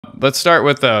let's start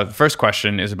with the first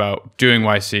question is about doing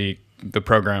YC, the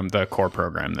program, the core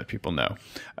program that people know.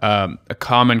 A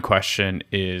common question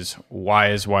is, why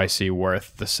is YC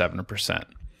worth the 7%?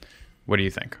 What do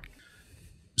you think?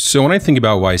 So when I think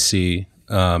about YC,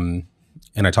 and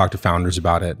I talk to founders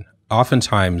about it,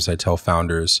 oftentimes I tell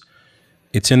founders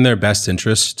it's in their best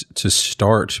interest to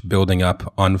start building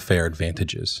up unfair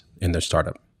advantages in their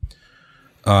startup.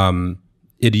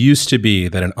 It used to be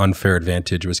that an unfair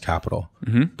advantage was capital,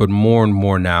 but more and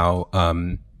more now,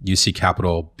 you see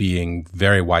capital being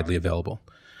very widely available.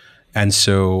 And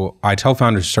so I tell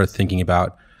founders to start thinking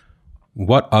about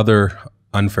what other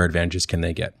unfair advantages can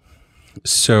they get.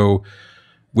 So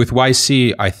with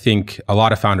YC, I think a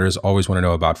lot of founders always want to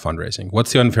know about fundraising.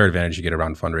 What's the unfair advantage you get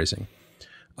around fundraising?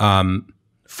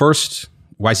 First,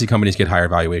 YC companies get higher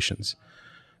valuations,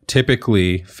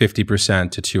 typically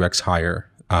 50% to 2x higher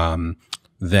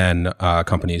than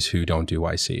companies who don't do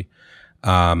YC.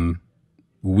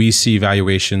 We see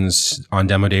valuations on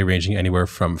demo day ranging anywhere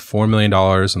from $4 million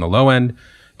on the low end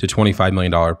to $25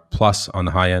 million plus on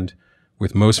the high end,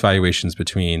 with most valuations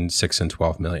between 6 and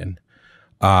 12 million.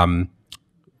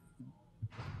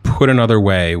 Put another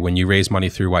way, when you raise money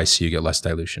through YC, you get less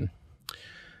dilution.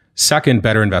 Second,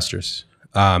 better investors.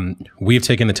 We've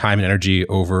taken the time and energy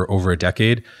over a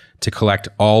decade to collect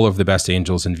all of the best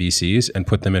angels and VCs and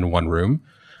put them in one room.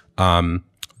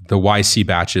 The YC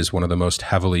batch is one of the most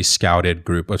heavily scouted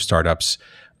group of startups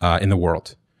in the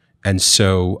world. And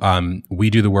so we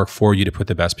do the work for you to put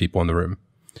the best people in the room.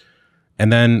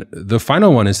 And then the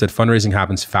final one is that fundraising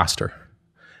happens faster.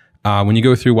 When you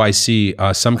go through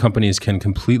YC, some companies can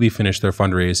completely finish their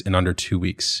fundraise in under 2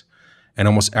 weeks. And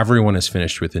almost everyone is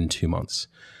finished within 2 months,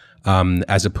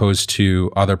 as opposed to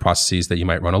other processes that you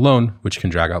might run alone, which can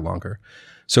drag out longer.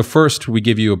 So first, we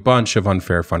give you a bunch of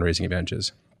unfair fundraising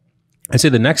advantages. I'd say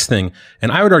the next thing,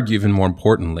 and I would argue even more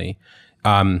importantly,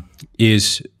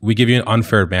 is we give you an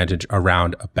unfair advantage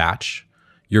around a batch.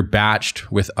 You're batched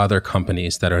with other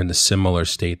companies that are in the similar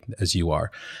state as you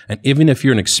are. And even if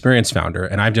you're an experienced founder,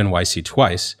 and I've done YC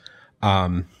twice,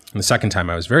 and the second time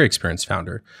I was a very experienced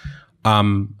founder,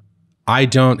 I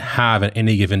don't have at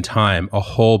any given time a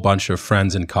whole bunch of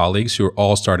friends and colleagues who are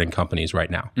all starting companies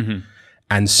right now.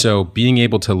 And so being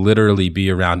able to literally be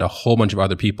around a whole bunch of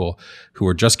other people who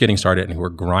are just getting started and who are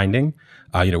grinding,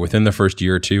 within the first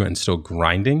year or two and still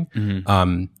grinding,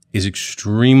 is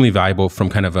extremely valuable from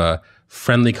kind of a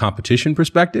friendly competition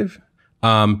perspective.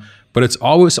 But it's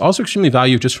always also extremely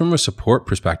valuable just from a support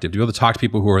perspective, to be able to talk to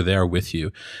people who are there with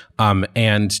you,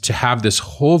 and to have this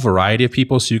whole variety of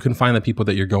people so you can find the people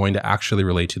that you're going to actually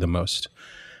relate to the most.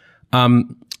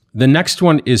 The next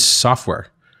one is software.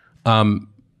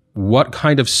 What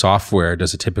kind of software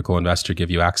does a typical investor give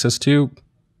you access to?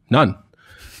 None.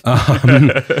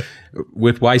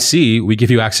 With YC, we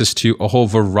give you access to a whole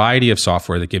variety of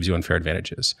software that gives you unfair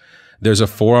advantages. There's a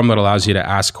forum that allows you to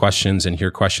ask questions and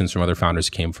hear questions from other founders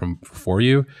who came from before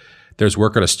you. There's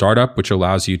Work at a Startup, which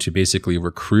allows you to basically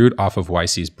recruit off of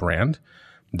YC's brand.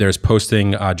 There's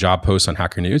posting job posts on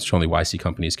Hacker News, which only YC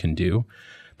companies can do.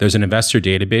 There's an investor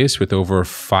database with over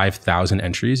 5,000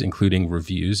 entries, including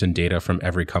reviews and data from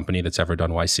every company that's ever done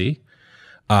YC.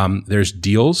 There's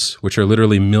deals, which are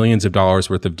literally millions of dollars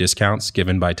worth of discounts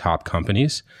given by top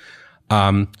companies.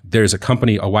 There's a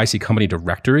YC company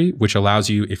directory, which allows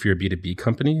you, if you're a B2B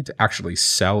company, to actually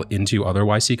sell into other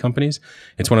YC companies.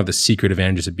 It's one of the secret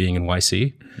advantages of being in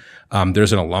YC.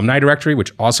 There's an alumni directory,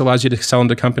 which also allows you to sell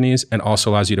into companies and also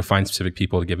allows you to find specific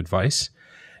people to give advice.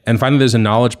 And finally, there's a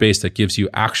knowledge base that gives you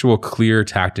actual, clear,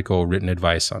 tactical, written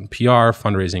advice on PR,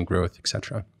 fundraising, growth, et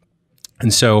cetera.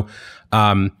 And so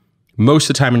most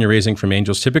of the time when you're raising from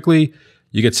angels, typically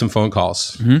you get some phone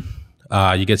calls.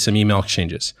 You get some email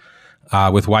exchanges.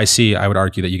 With YC, I would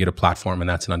argue that you get a platform, and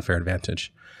that's an unfair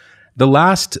advantage. The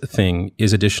last thing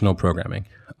is additional programming.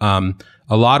 A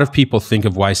lot of people think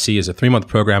of YC as a 3-month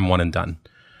program, one and done.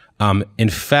 In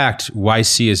fact,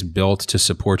 YC is built to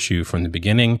support you from the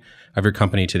beginning of your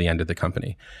company to the end of the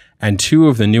company. And 2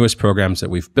 of the newest programs that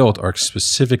we've built are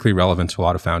specifically relevant to a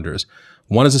lot of founders.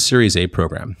 One is a Series A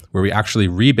program, where we actually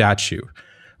rebatch you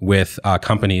with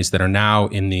companies that are now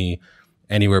in the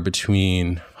anywhere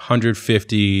between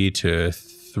 $150 to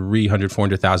 $300,000,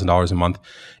 $400,000 a month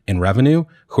in revenue,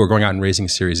 who are going out and raising a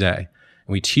Series A. And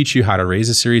we teach you how to raise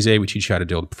a Series A. We teach you how to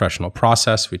do a professional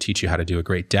process. We teach you how to do a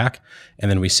great deck. And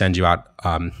then we send you out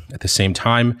at the same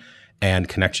time and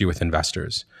connect you with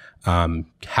investors.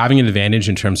 Having an advantage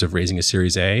in terms of raising a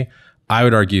Series A, I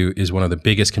would argue, is one of the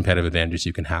biggest competitive advantages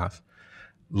you can have.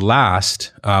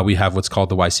 Last, we have what's called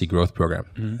the YC Growth Program.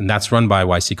 And that's run by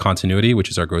YC Continuity, which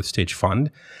is our growth stage fund.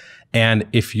 And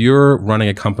if you're running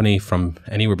a company from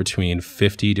anywhere between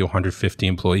 50 to 150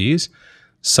 employees,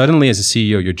 suddenly as a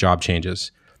CEO, your job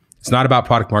changes. It's not about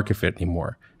product market fit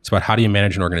anymore. It's about how do you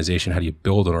manage an organization? How do you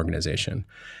build an organization?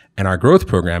 And our growth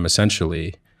program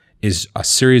essentially is a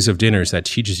series of dinners that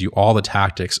teaches you all the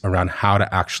tactics around how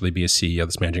to actually be a CEO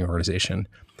that's managing an organization.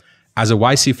 As a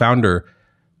YC founder,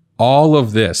 all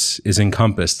of this is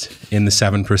encompassed in the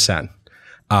 7%.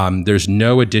 There's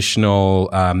no additional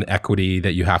equity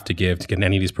that you have to give to get in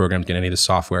any of these programs, get any of the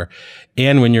software.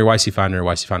 And when you're a YC founder, you're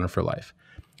a YC founder for life.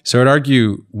 So I'd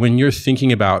argue when you're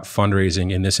thinking about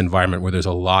fundraising in this environment where there's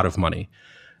a lot of money,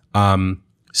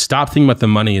 stop thinking about the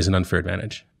money as an unfair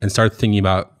advantage and start thinking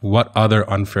about what other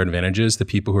unfair advantages the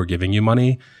people who are giving you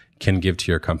money can give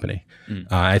to your company.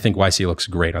 I think YC looks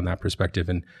great on that perspective.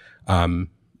 And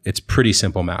it's pretty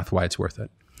simple math why it's worth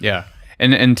it. Yeah.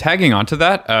 And tagging onto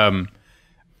that,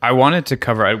 I wanted to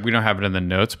cover, we don't have it in the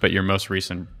notes, but your most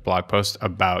recent blog post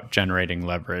about generating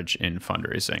leverage in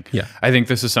fundraising. Yeah. I think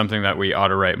this is something that we ought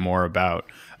to write more about.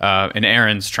 And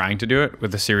Aaron's trying to do it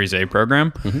with the Series A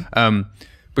program.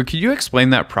 But could you explain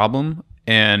that problem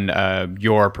and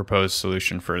your proposed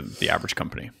solution for the average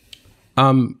company?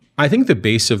 I think the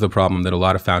base of the problem that a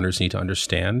lot of founders need to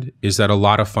understand is that a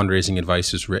lot of fundraising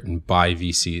advice is written by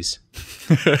VCs.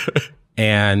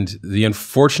 And the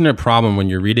unfortunate problem when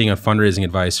you're reading a fundraising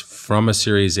advice from a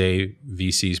Series A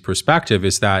VC's perspective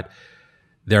is that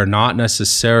they're not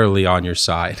necessarily on your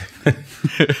side.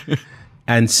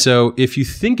 And so if you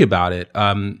think about it,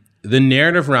 the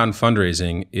narrative around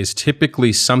fundraising is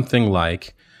typically something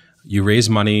like you raise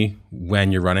money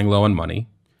when you're running low on money,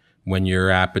 when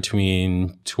you're at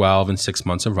between 12 and 6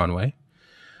 months of runway.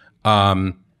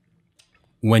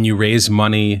 When you raise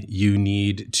money, you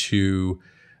need to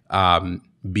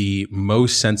be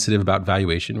most sensitive about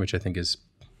valuation, which I think is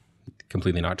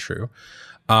completely not true.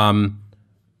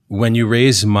 When you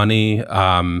raise money,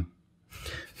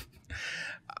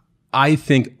 I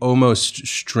think almost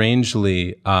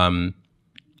strangely,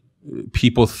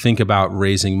 people think about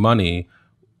raising money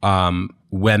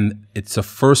when it's the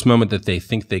first moment that they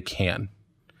think they can.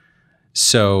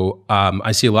 So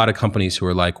I see a lot of companies who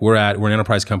are like, we're an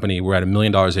enterprise company, we're at $1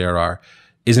 million ARR.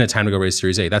 Isn't it time to go raise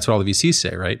Series A? That's what all the VCs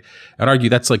say, right? I'd argue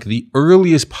that's like the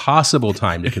earliest possible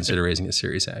time to consider raising a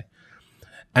Series A.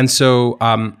 And so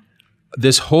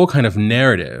this whole kind of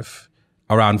narrative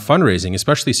around fundraising,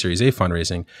 especially Series A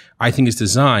fundraising, I think is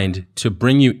designed to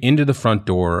bring you into the front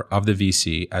door of the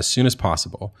VC as soon as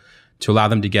possible to allow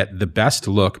them to get the best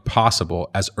look possible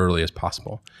as early as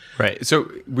possible. Right.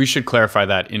 So we should clarify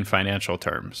that in financial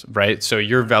terms, right? So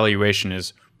your valuation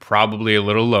is probably a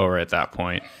little lower at that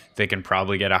point. They can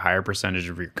probably get a higher percentage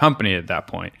of your company at that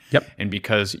point. Yep. And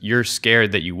because you're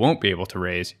scared that you won't be able to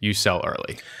raise, you sell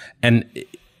early. And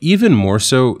even more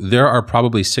so, there are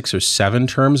probably 6 or 7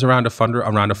 terms around a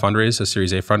fundraise, a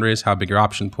Series A fundraise, how big your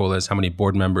option pool is, how many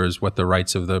board members, what the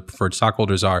rights of the preferred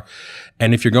stockholders are.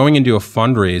 And if you're going into a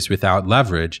fundraise without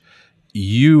leverage,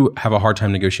 you have a hard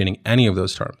time negotiating any of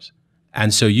those terms.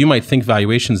 And so you might think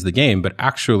valuation's the game, but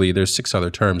actually there's 6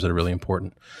 other terms that are really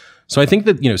important. So I think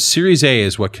that, Series A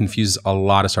is what confuses a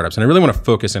lot of startups. And I really want to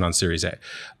focus in on Series A.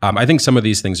 I think some of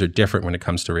these things are different when it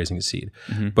comes to raising a seed.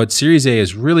 But Series A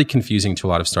is really confusing to a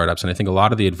lot of startups. And I think a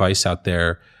lot of the advice out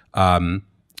there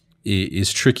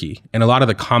is tricky. And a lot of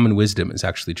the common wisdom is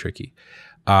actually tricky.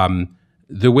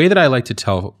 The way that I like to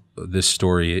tell this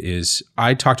story is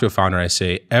I talk to a founder, I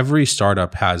say, every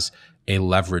startup has a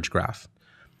leverage graph.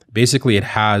 Basically, it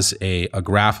has a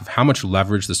graph of how much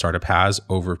leverage the startup has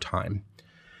over time.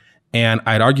 And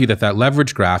I'd argue that that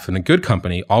leverage graph in a good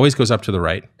company always goes up to the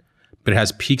right, but it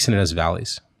has peaks and it has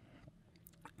valleys.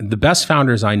 The best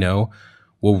founders I know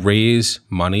will raise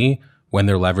money when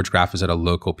their leverage graph is at a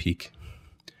local peak.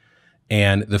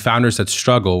 And the founders that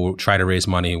struggle will try to raise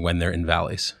money when they're in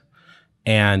valleys.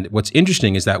 And what's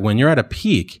interesting is that when you're at a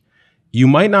peak, you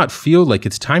might not feel like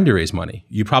it's time to raise money.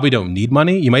 You probably don't need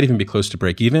money. You might even be close to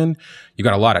break even. You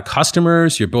got a lot of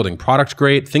customers. You're building product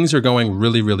great. Things are going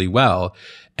really, really well.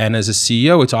 And as a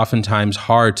CEO, it's oftentimes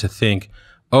hard to think,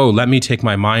 oh, let me take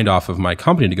my mind off of my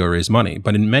company to go raise money.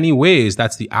 But in many ways,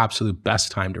 that's the absolute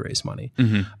best time to raise money.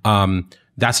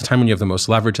 That's the time when you have the most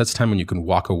leverage. That's the time when you can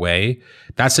walk away.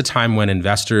 That's the time when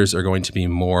investors are going to be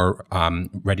more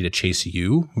ready to chase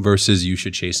you versus you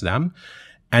should chase them.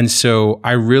 And so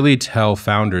I really tell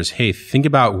founders, hey, think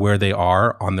about where they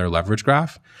are on their leverage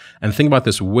graph and think about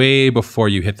this way before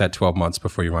you hit that 12 months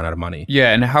before you run out of money.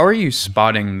 Yeah. And how are you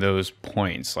spotting those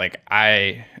points? Like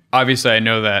obviously I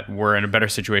know that we're in a better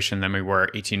situation than we were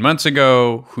 18 months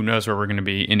ago. Who knows where we're going to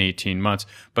be in 18 months,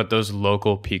 but those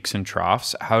local peaks and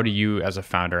troughs, how do you as a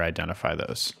founder identify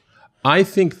those? I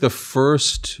think the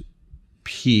first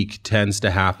peak tends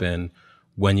to happen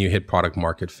when you hit product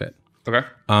market fit. Okay.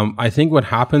 I think what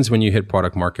happens when you hit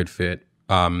product market fit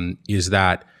is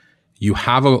that you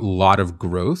have a lot of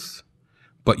growth,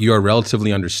 but you are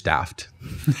relatively understaffed.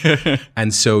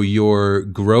 And so your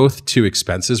growth to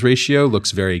expenses ratio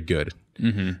looks very good.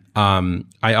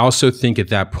 I also think at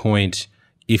that point,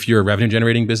 if you're a revenue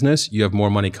generating business, you have more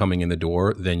money coming in the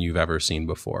door than you've ever seen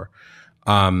before.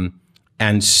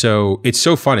 And so it's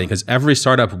so funny because every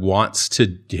startup wants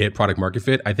to hit product market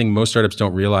fit. I think most startups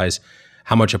don't realize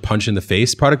how much a punch in the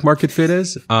face product market fit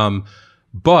is.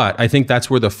 But I think that's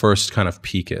where the first kind of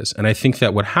peak is. And I think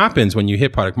that what happens when you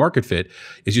hit product market fit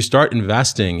is you start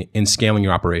investing in scaling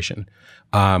your operation.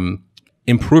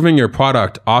 Improving your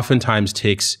product oftentimes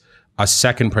takes a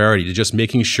second priority to just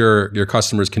making sure your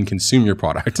customers can consume your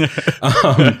product.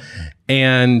 That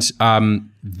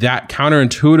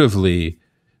counterintuitively,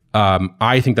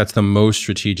 I think that's the most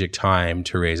strategic time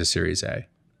to raise a Series A.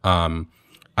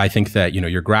 I think that,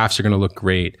 your graphs are going to look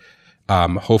great.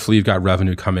 Hopefully you've got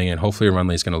revenue coming in. Hopefully your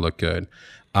runway is going to look good.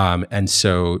 And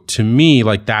so to me,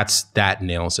 like that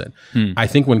nails it. I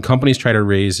think when companies try to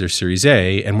raise their Series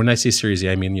A, and when I say Series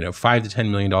A, I mean, $5 to $10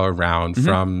 million round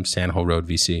from Sand Hill Road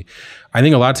VC. I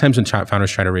think a lot of times when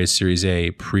founders try to raise Series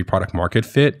A pre-product market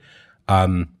fit,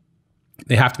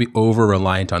 they have to be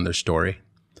over-reliant on their story.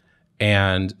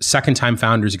 And second-time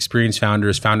founders, experienced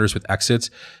founders with exits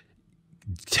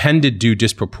tend to do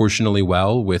disproportionately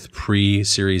well with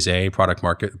pre-Series A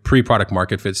pre-product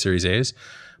market fit Series A's.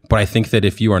 But I think that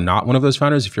if you are not one of those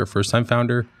founders, if you're a first-time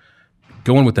founder,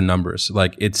 go in with the numbers.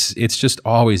 Like it's just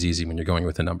always easy when you're going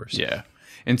with the numbers. Yeah.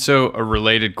 And so a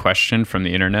related question from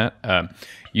the internet,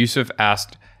 Youssef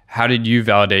asked, how did you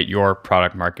validate your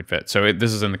product market fit? So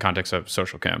this is in the context of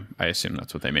Socialcam. I assume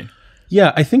that's what they mean.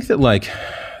 Yeah, I think that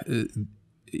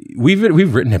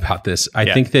we've written about this. I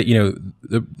think that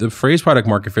the phrase product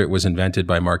market fit was invented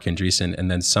by Mark Andreessen, and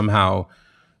then somehow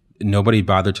nobody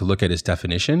bothered to look at his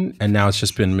definition, and now it's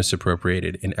just been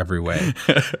misappropriated in every way.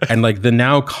 And the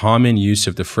now common use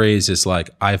of the phrase is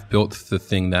I've built the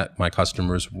thing that my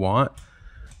customers want.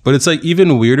 But it's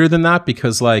even weirder than that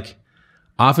because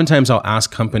oftentimes I'll ask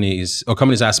companies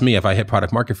ask me if I hit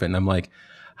product market fit, and I'm like,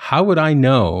 how would I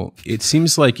know? It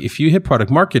seems like if you hit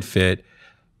product market fit,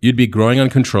 you'd be growing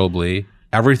uncontrollably.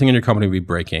 Everything in your company would be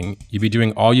breaking. You'd be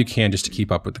doing all you can just to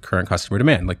keep up with the current customer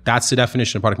demand. That's the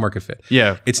definition of product market fit.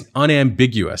 Yeah. It's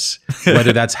unambiguous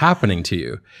whether that's happening to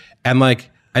you. And I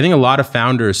think a lot of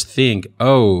founders think,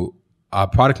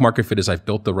 product market fit is I've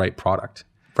built the right product.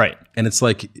 Right. And it's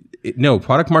no,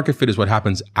 product market fit is what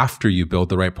happens after you build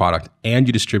the right product and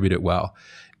you distribute it well.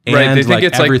 And right. They think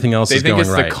it's everything else is going right.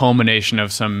 They think it's the culmination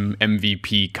of some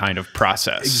MVP kind of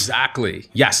process. Exactly.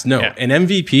 Yes. No. An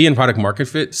MVP and product market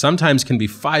fit sometimes can be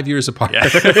 5 years apart.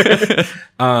 Yeah.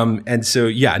 And so,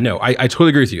 no, I totally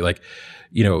agree with you. An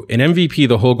MVP,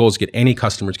 the whole goal is to get any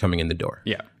customers coming in the door.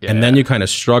 Yeah. And then you kind of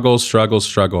struggle.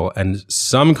 And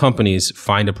some companies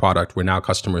find a product where now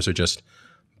customers are just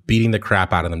beating the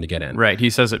crap out of them to get in. Right. He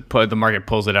says the market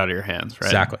pulls it out of your hands, right?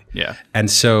 Exactly. Yeah. And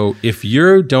so if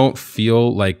you don't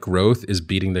feel like growth is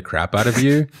beating the crap out of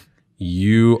you,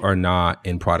 you are not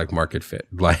in product market fit,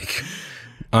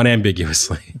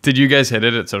 unambiguously. Did you guys hit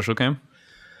it at Socialcam?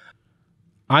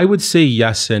 I would say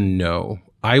yes and no.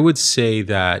 I would say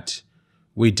that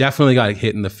we definitely got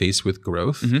hit in the face with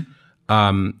growth.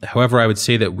 However, I would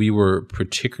say that we were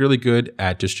particularly good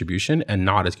at distribution and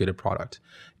not as good at product.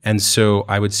 And so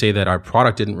I would say that our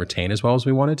product didn't retain as well as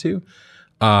we wanted to,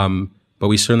 but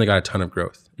we certainly got a ton of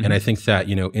growth. And I think that,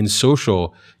 in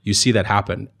social, you see that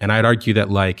happen. And I'd argue that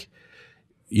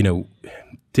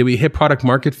did we hit product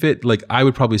market fit? I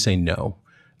would probably say no.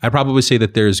 I'd probably say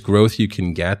that there's growth you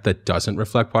can get that doesn't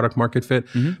reflect product market fit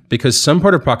because some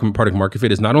part of product market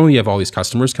fit is not only you have all these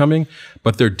customers coming,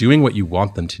 but they're doing what you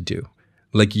want them to do.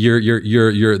 The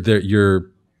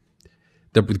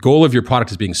goal of your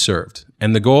product is being served.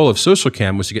 And the goal of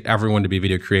Socialcam was to get everyone to be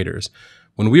video creators.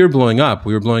 When we were blowing up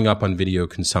on video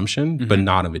consumption, but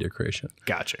not on video creation.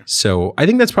 Gotcha. So I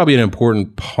think that's probably an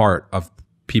important part of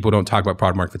people don't talk about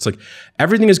product market. It's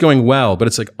everything is going well, but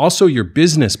it's also your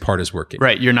business part is working.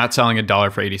 Right. You're not selling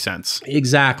 $1 for 80 cents.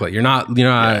 Exactly. You're not,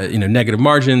 negative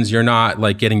margins. You're not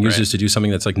getting users to do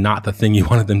something that's not the thing you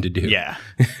wanted them to do. Yeah.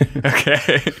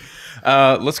 Okay.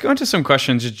 Let's go into some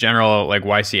questions, just general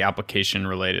YC application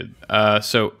related.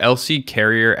 So LC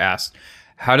Carrier asked,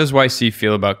 how does YC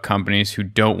feel about companies who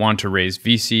don't want to raise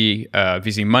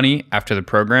VC money after the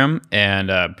program?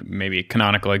 And maybe a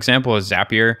canonical example is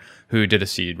Zapier, who did a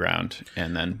seed round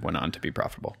and then went on to be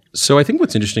profitable. So I think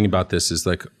what's interesting about this is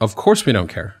of course we don't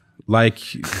care. Like,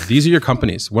 these are your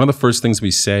companies. One of the first things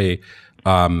we say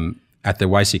at the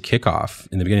YC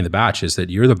kickoff in the beginning of the batch is that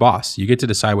you're the boss. You get to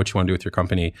decide what you want to do with your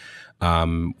company.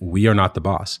 We are not the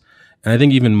boss. And I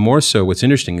think even more so, what's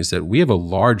interesting is that we have a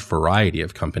large variety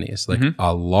of companies, like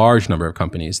a large number of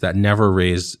companies that never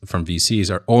raised from VCs,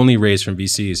 or only raised from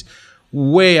VCs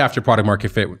way after product market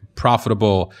fit,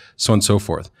 profitable, so on and so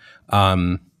forth.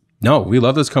 No, we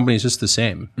love those companies just the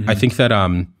same. I think that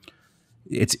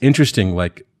it's interesting,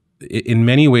 like in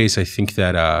many ways, I think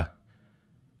that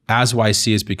as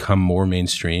YC has become more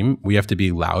mainstream, we have to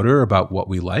be louder about what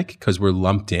we like because we're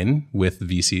lumped in with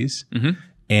VCs.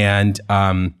 And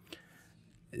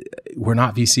we're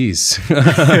not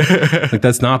VCs. Like,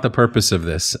 that's not the purpose of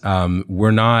this.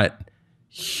 We're not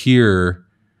here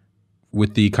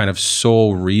with the kind of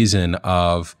sole reason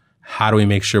of how do we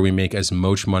make sure we make as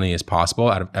much money as possible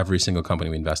out of every single company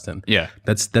we invest in. Yeah.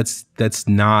 That's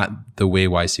not the way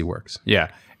YC works. Yeah.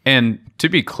 And to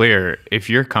be clear, if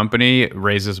your company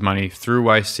raises money through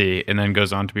YC and then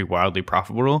goes on to be wildly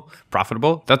profitable,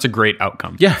 that's a great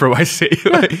outcome for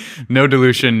YC. Like, no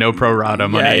dilution, no pro rata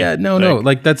money. No.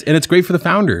 Like, and it's great for the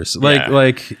founders.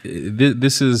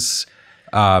 This is,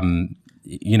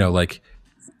 like,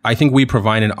 I think we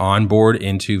provide an onboard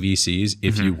into VCs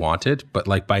if you want it, but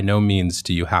like, by no means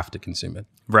do you have to consume it.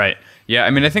 Right. Yeah.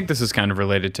 I mean, I think this is kind of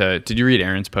related to, did you read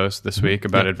Aaron's post this week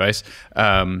about advice?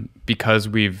 Because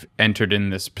we've entered in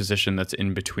this position that's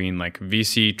in between like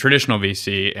VC, traditional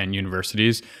VC and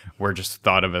universities, we're just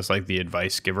thought of as like the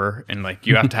advice giver, and like,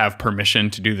 you have to have permission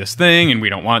to do this thing, and we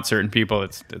don't want certain people.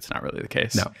 It's not really the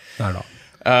case. No, not at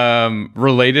all.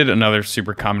 Related, another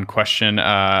super common question,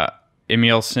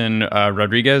 Edmilson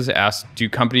Rodrigues asked, do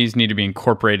companies need to be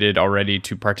incorporated already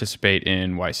to participate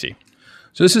in YC?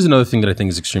 So this is another thing that I think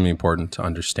is extremely important to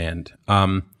understand.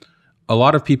 A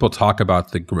lot of people talk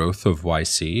about the growth of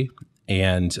YC,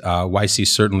 and YC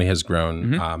certainly has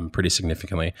grown pretty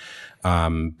significantly.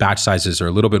 Batch sizes are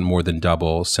a little bit more than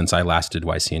double since I last did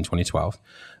YC in 2012.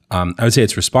 I would say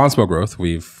it's responsible growth.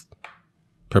 We've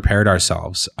prepared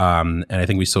ourselves, and I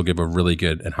think we still give a really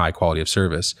good and high quality of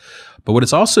service. But what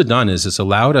it's also done is it's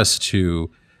allowed us to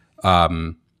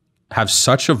have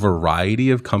such a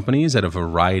variety of companies at a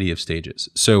variety of stages.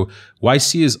 So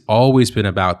YC has always been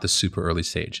about the super early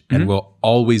stage and will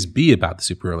always be about the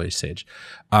super early stage.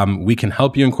 We can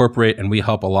help you incorporate, and we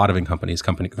help a lot of companies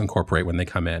incorporate when they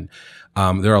come in.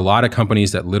 There are a lot of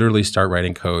companies that literally start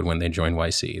writing code when they join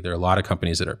YC. There are a lot of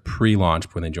companies that are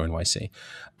pre-launched when they join YC.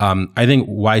 I think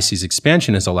YC's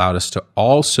expansion has allowed us to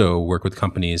also work with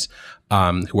companies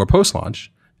who are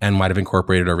post-launch and might have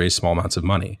incorporated or raised small amounts of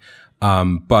money.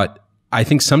 But I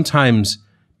think sometimes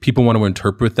people want to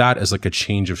interpret that as like a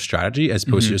change of strategy as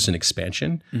opposed to just an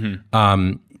expansion.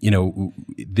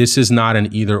 This is not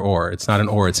an either or. It's not an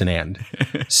or, it's an and.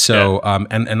 So,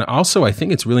 and also I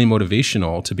think it's really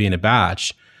motivational to be in a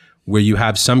batch where you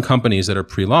have some companies that are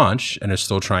pre-launch and are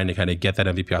still trying to kind of get that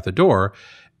MVP out the door.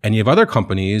 And you have other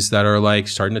companies that are like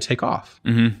starting to take off.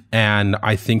 And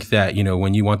I think that,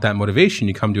 when you want that motivation,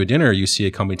 you come to a dinner, you see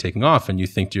a company taking off, and you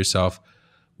think to yourself,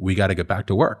 we got to get back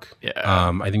to work.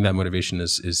 I think that motivation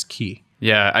is key.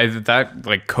 Yeah, that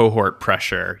like cohort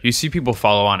pressure. You see people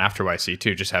follow on after YC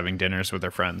too, just having dinners with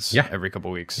their friends every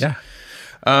couple of weeks.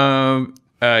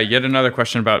 Yet another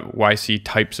question about YC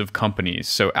types of companies.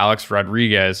 So Alex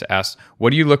Rodrigues asked,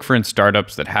 what do you look for in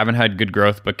startups that haven't had good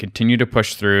growth but continue to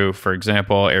push through, for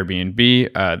example,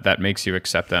 Airbnb, that makes you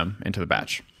accept them into the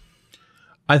batch?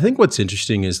 I think what's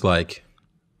interesting is like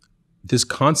this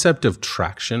concept of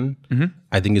traction,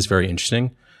 I think is very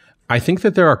interesting. I think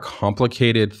that there are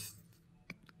complicated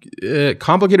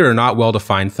or not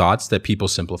well-defined thoughts that people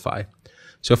simplify.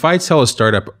 So if I tell a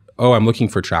startup, oh, I'm looking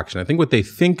for traction, I think what they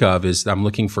think of is I'm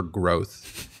looking for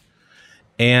growth.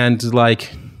 And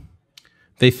like,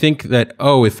 they think that,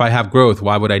 oh, if I have growth,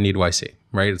 why would I need YC,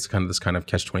 right? It's kind of this kind of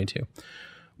catch-22.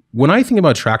 When I think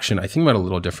about traction, I think about it a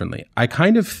little differently. I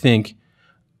kind of think,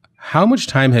 how much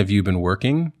time have you been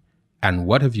working and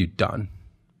what have you done?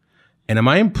 And am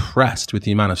I impressed with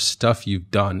the amount of stuff you've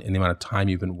done and the amount of time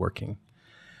you've been working?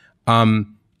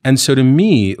 And so to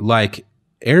me, like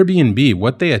Airbnb,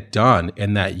 what they had done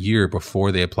in that year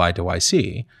before they applied to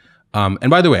YC, and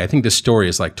by the way, I think this story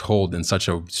is like told in such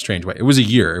a strange way. It was a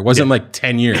year. It wasn't like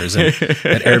 10 years and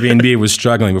that Airbnb was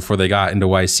struggling before they got into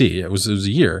YC. It was a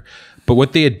year. But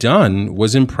what they had done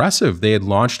was impressive. They had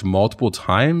launched multiple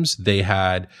times. They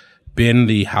had been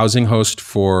the housing host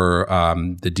for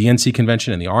the DNC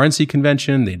convention and the RNC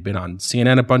convention. They'd been on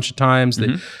CNN a bunch of times.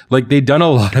 They'd done a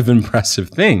lot of impressive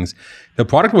things. The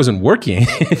product wasn't working,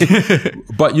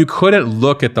 but you couldn't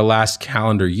look at the last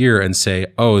calendar year and say,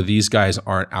 oh, these guys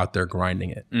aren't out there grinding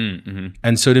it.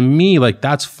 And so to me, like,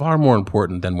 that's far more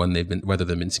important than whether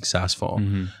they've been successful.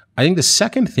 I think the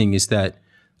second thing is that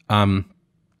the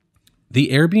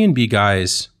Airbnb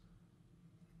guys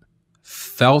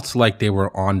felt like they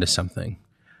were onto something.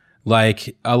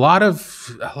 Like a lot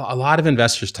of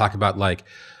investors talk about, like,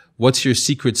 what's your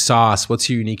secret sauce? What's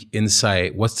your unique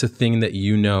insight? What's the thing that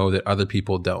you know that other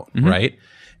people don't, right?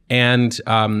 And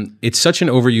it's such an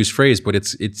overused phrase, but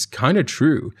it's kind of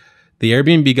true. The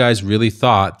Airbnb guys really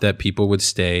thought that people would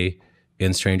stay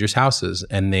in strangers' houses,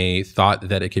 and they thought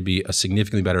that it could be a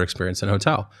significantly better experience than a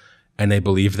hotel. And they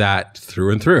believe that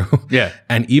through and through. Yeah.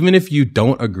 And even if you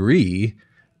don't agree,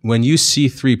 when you see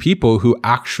 3 people who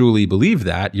actually believe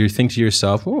that, you think to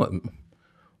yourself, well,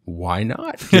 why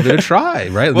not give it a try,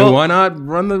 right? Well, why not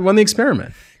run the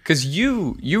experiment? Because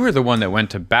you were the one that went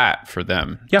to bat for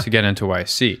them to get into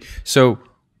YC. So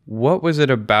what was it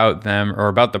about them or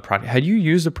about the product? Had you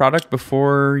used the product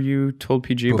before you told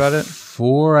PG about it?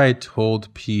 Before I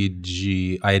told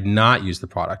PG, I had not used the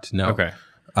product. No. Okay.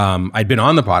 I'd been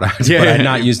on the product, but I had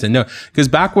not used it. No, because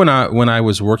back when I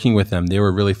was working with them, they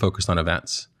were really focused on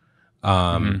events.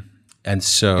 And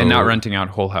not renting out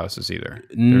whole houses either.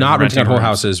 Not renting out whole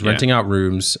houses, renting out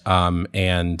rooms,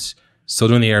 and still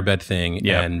doing the Airbnb thing.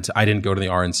 Yeah. And I didn't go to the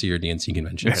RNC or DNC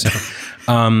convention.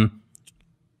 So,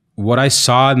 what I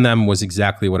saw in them was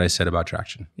exactly what I said about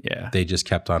Traction. Yeah. They just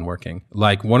kept on working.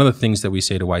 Like, one of the things that we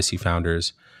say to YC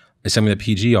founders is something that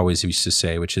PG always used to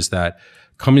say, which is that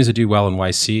companies that do well in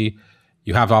YC,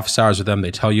 you have office hours with them,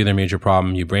 they tell you their major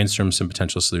problem, you brainstorm some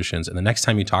potential solutions, and the next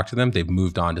time you talk to them, they've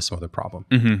moved on to some other problem.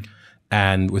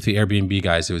 And with the Airbnb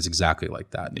guys, it was exactly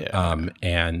like that.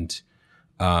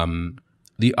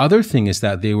 The other thing is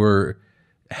that they were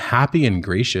happy and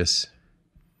gracious.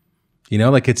 You know,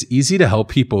 like, it's easy to help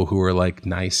people who are, like,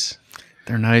 nice.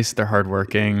 They're nice, they're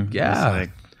hardworking. Yeah. Like,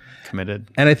 committed.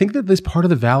 And I think that this part of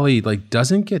the Valley, like,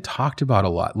 doesn't get talked about a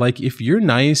lot. Like, if you're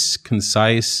nice,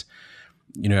 concise,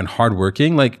 you know, and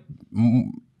hardworking, like,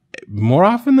 more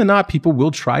often than not, people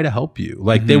will try to help you.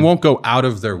 Like, they won't go out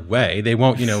of their way. They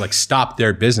won't, you know, like, stop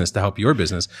their business to help your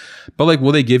business. But, like,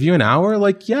 will they give you an hour?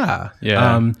 Like, yeah.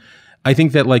 I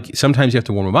think that, like, sometimes you have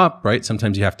to warm them up, right?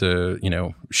 Sometimes you have to, you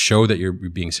know, show that you're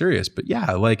being serious. But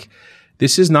yeah, like,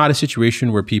 this is not a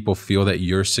situation where people feel that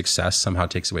your success somehow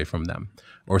takes away from them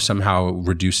or somehow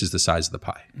reduces the size of the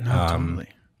pie. No, totally.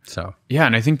 So yeah,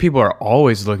 and I think people are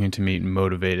always looking to meet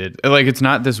motivated. Like, it's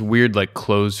not this weird, like,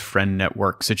 closed friend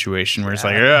network situation where it's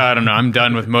like, I don't know, I'm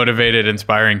done with motivated,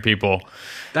 inspiring people.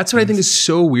 That's what I think is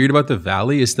so weird about the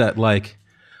Valley, is that, like,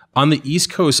 on the East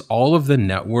Coast, all of the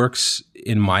networks,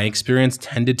 in my experience,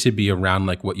 tended to be around,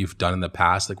 like, what you've done in the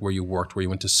past, like where you worked, where you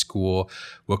went to school,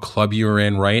 what club you were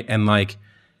in, right? And, like,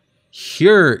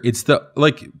 here, it's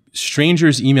like,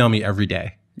 strangers email me every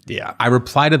day. Yeah. I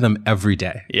reply to them every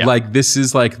day. Yeah. Like, this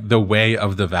is, like, the way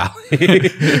of the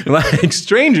Valley. Like,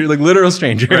 stranger, like, literal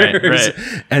strangers. Right.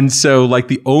 And so, like,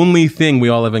 the only thing we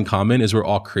all have in common is we're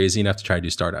all crazy enough to try to do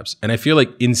startups. And I feel like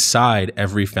inside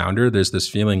every founder, there's this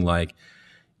feeling like,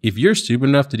 if you're stupid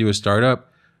enough to do a startup,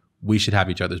 we should have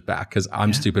each other's back, because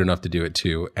I'm stupid enough to do it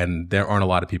too. And there aren't a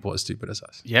lot of people as stupid as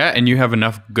us. Yeah. And you have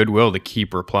enough goodwill to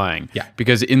keep replying. Yeah.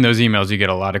 Because in those emails, you get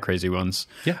a lot of crazy ones.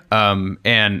 Yeah.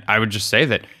 And I would just say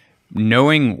that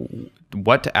knowing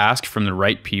what to ask from the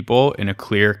right people in a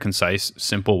clear, concise,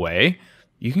 simple way,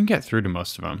 you can get through to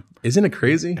most of them. Isn't it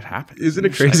crazy? It happens. Isn't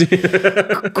it crazy?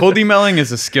 Cold emailing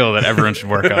is a skill that everyone should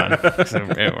work on. So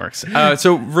it works.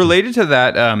 So related to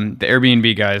that, the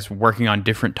Airbnb guys working on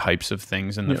different types of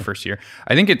things in the first year.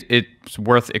 I think it's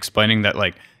worth explaining that,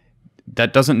 like,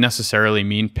 that doesn't necessarily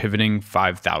mean pivoting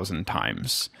 5,000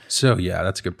 times. So yeah,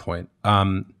 that's a good point.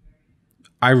 I've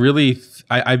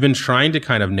been trying to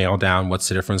kind of nail down what's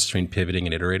the difference between pivoting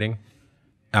and iterating,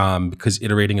 because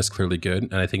iterating is clearly good,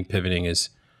 and I think pivoting is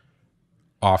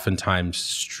oftentimes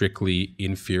strictly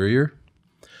inferior.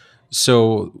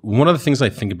 So one of the things I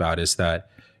think about is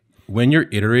that when you're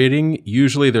iterating,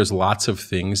 usually there's lots of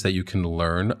things that you can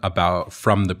learn about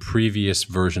from the previous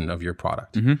version of your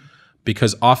product.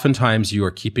 Because oftentimes you are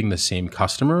keeping the same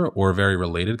customer or a very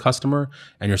related customer,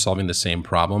 and you're solving the same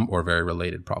problem or a very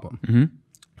related problem.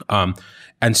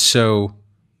 And so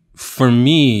for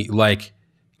me, like,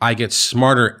 I get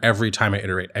smarter every time I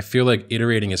iterate. I feel like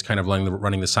iterating is kind of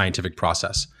running the scientific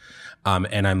process.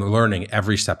 And I'm learning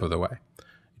every step of the way.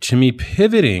 To me,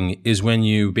 pivoting is when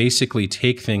you basically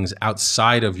take things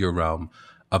outside of your realm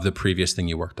of the previous thing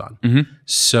you worked on.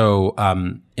 So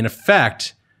in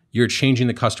effect, you're changing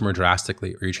the customer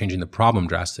drastically, or you're changing the problem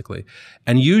drastically.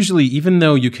 And usually, even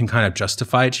though you can kind of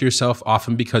justify it to yourself,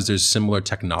 often because there's similar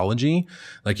technology,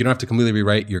 like you don't have to completely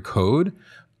rewrite your code,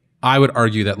 I would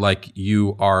argue that like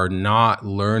you are not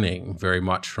learning very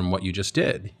much from what you just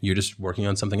did. You're just working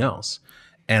on something else.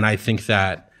 And I think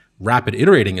that rapid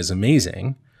iterating is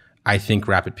amazing. I think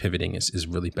rapid pivoting is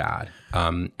really bad.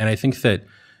 And I think that,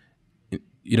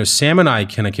 you know, Sam and I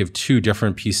kind of give two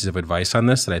different pieces of advice on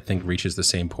this that I think reaches the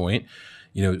same point.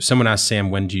 You know, someone asked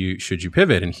Sam, should you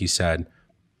pivot? And he said,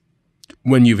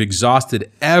 when you've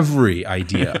exhausted every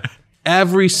idea,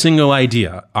 every single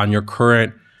idea on your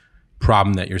current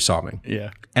problem that you're solving.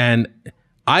 Yeah. And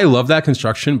I love that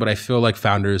construction, but I feel like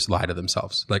founders lie to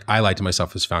themselves. Like I lie to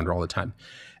myself as founder all the time.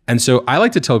 And so I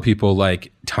like to tell people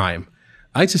like time.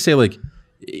 I like to say like,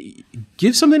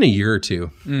 give something a year or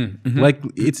two. Like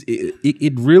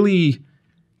it really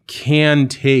can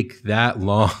take that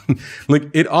long. Like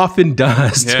it often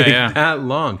does take that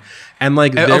long. And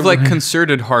like of like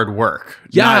concerted hard work.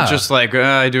 Not just like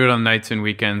I do it on nights and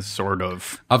weekends, sort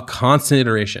of. Of constant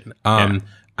iteration.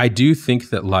 I do think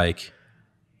that like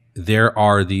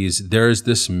there's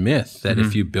this myth that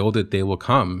if you build it, they will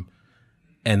come.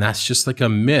 And that's just like a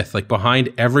myth. Like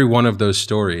behind every one of those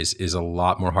stories is a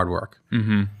lot more hard work.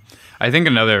 I think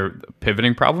another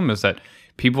pivoting problem is that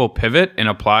people pivot and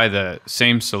apply the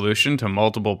same solution to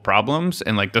multiple problems.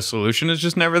 And like the solution is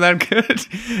just never that good.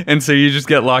 And so you just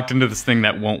get locked into this thing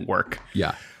that won't work.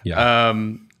 Yeah.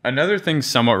 Another thing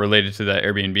somewhat related to the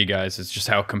Airbnb guys is just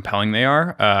how compelling they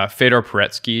are. Fedor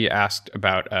Paretsky asked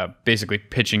about basically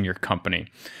pitching your company.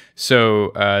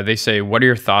 So they say, what are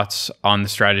your thoughts on the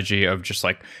strategy of just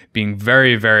like being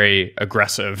very, very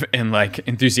aggressive and like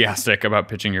enthusiastic about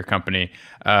pitching your company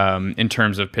in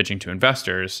terms of pitching to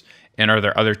investors? And are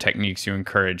there other techniques you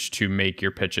encourage to make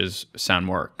your pitches sound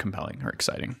more compelling or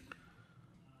exciting?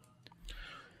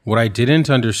 What I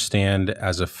didn't understand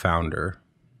as a founder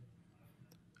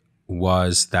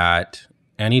was that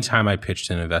anytime I pitched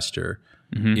an investor,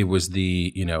 it was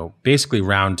the, you know, basically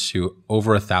round to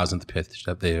over 1,000th pitch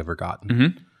that they've ever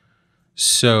gotten.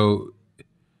 So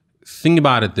think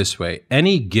about it this way.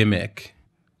 Any gimmick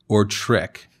or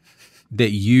trick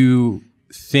that you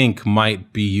think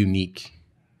might be unique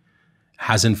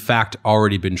has in fact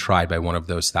already been tried by one of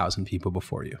those 1,000 people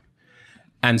before you.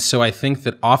 And so I think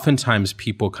that oftentimes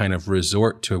people kind of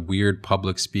resort to weird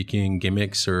public speaking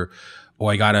gimmicks or, oh,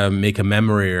 I gotta make a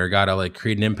memory or I gotta like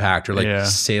create an impact or like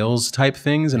sales type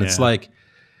things. And it's like,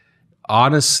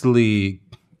 honestly,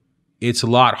 it's a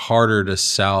lot harder to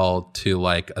sell to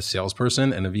like a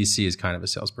salesperson, and a VC is kind of a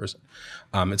salesperson.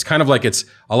 It's kind of like it's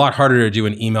a lot harder to do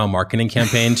an email marketing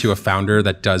campaign to a founder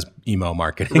that does email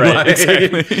marketing. Right,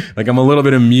 exactly. Like I'm a little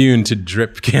bit immune to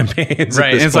drip campaigns.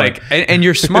 Right, and it's like, and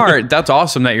you're smart. That's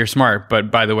awesome that you're smart.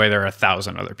 But by the way, there are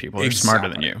 1,000 other people that are smarter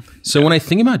than you. So when I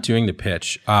think about doing the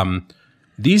pitch,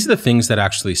 these are the things that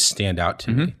actually stand out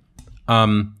to me.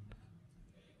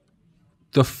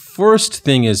 The first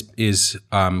thing is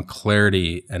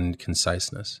clarity and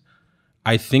conciseness.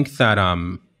 I think that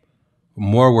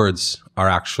more words are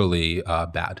actually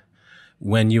bad.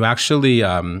 When you actually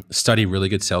study really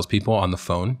good salespeople on the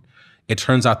phone, it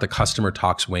turns out the customer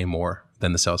talks way more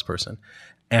than the salesperson.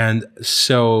 And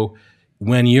so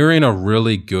when you're in a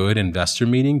really good investor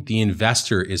meeting, the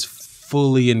investor is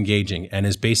fully engaging and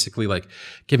is basically like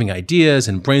giving ideas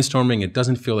and brainstorming. It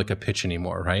doesn't feel like a pitch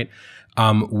anymore, right?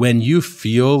 When you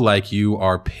feel like you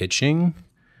are pitching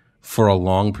for a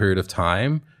long period of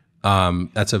time,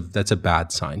 that's a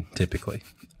bad sign typically,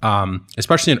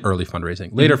 especially in early fundraising.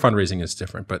 Later fundraising is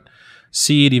different, but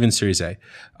seed, even Series A.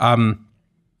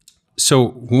 So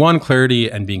one, clarity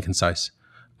and being concise.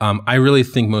 I really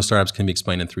think most startups can be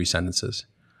explained in 3 sentences.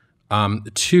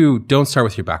 2, don't start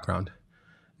with your background.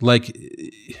 Like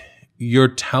you're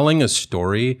telling a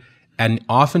story, and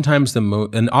oftentimes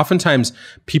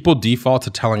people default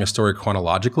to telling a story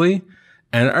chronologically,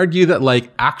 and argue that like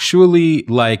actually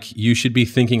like you should be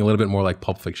thinking a little bit more like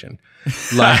Pulp Fiction,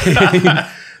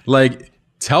 like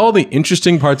tell the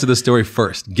interesting parts of the story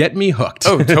first. Get me hooked.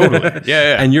 Oh, totally.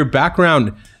 Yeah. And your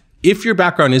background. If your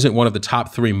background isn't one of the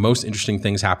top 3 most interesting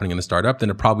things happening in the startup,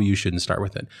 then probably you shouldn't start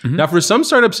with it. Now, for some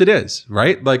startups, it is,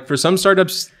 right? Like for some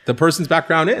startups, the person's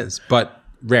background is, but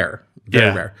rare,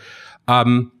 very rare. I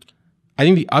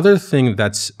think the other thing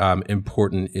that's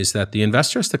important is that the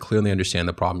investor has to clearly understand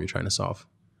the problem you're trying to solve.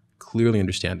 Clearly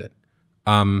understand it.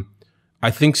 I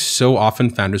think so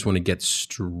often founders want to get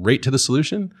straight to the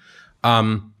solution.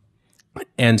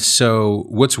 And so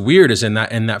what's weird is in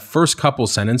that first couple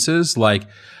sentences, like,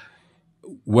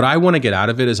 what I want to get out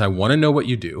of it is I want to know what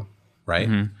you do, right?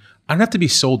 I don't have to be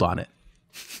sold on it.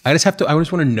 I just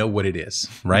want to know what it is,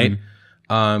 right?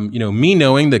 You know, me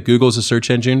knowing that Google's a search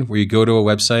engine where you go to a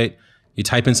website, you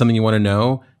type in something you want to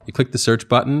know, you click the search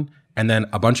button, and then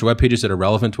a bunch of web pages that are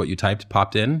relevant to what you typed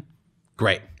popped in.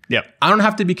 Great. Yep. I don't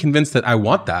have to be convinced that I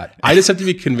want that. I just have to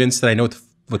be convinced that I know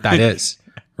what that is,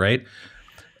 right?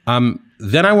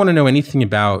 Then I want to know anything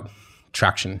about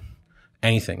traction,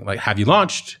 anything like, have you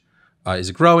launched? Is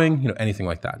it growing? You know, anything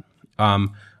like that.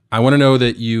 I want to know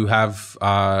that you have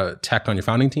tech on your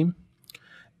founding team,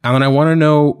 and then I want to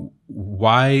know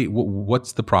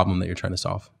what's the problem that you're trying to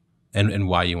solve, and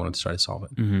why you wanted to try to solve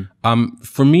it.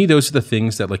 For me, those are the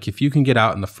things that, like, if you can get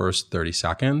out in the first 30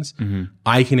 seconds,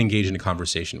 I can engage in a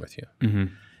conversation with you.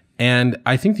 And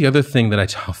I think the other thing that I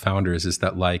tell founders is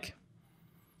that, like,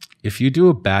 if you do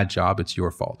a bad job, it's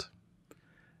your fault.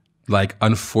 Like,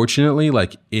 unfortunately,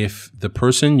 like, if the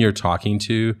person you're talking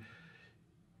to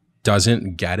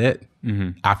doesn't get it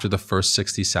after the first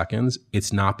 60 seconds,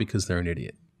 it's not because they're an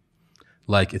idiot.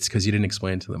 Like, it's because you didn't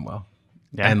explain it to them well.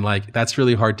 Yeah. And like, that's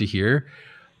really hard to hear.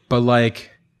 But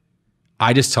like,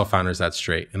 I just tell founders that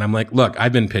straight. And I'm like, look,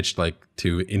 I've been pitched like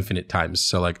to infinite times.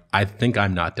 So like, I think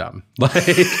I'm not dumb. Like,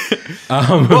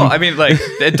 well, I mean, like,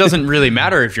 it doesn't really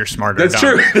matter if you're smart or dumb. That's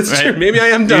true. That's true. Maybe I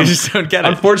am dumb. You just don't get it.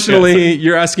 Unfortunately,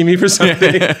 you're asking me for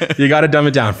something. You got to dumb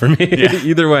it down for me.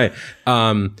 Either way.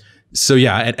 So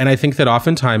yeah. And I think that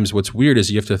oftentimes what's weird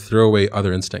is you have to throw away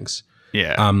other instincts.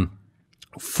 Yeah.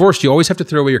 First, you always have to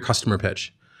throw away your customer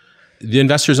pitch. The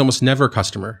investor is almost never a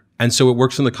customer. And so what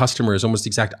works on the customer is almost the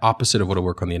exact opposite of what will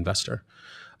work on the investor.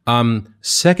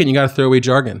 Second, you got to throw away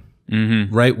jargon,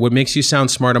 right? What makes you sound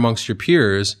smart amongst your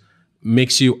peers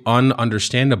makes you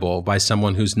ununderstandable by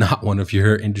someone who's not one of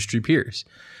your industry peers.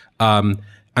 And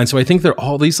so I think there are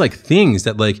all these like things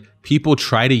that like people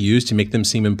try to use to make them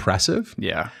seem impressive.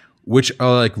 Yeah. Which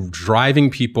are like driving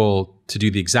people to do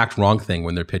the exact wrong thing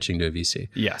when they're pitching to a VC.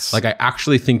 Yes. Like, I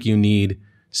actually think you need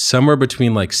somewhere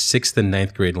between like 6th and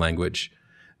 9th grade language.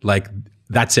 Like,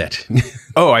 that's it.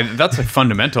 That's like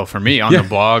fundamental for me on the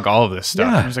blog, all of this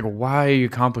stuff. I was like, why are you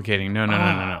complicating? No.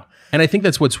 And I think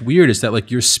that's what's weird is that like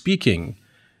you're speaking,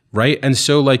 right? And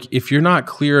so like, if you're not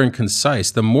clear and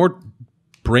concise, the more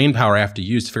brain power I have to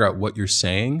use to figure out what you're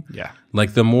saying,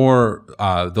 like the more,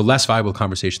 the less viable the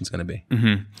conversation is going to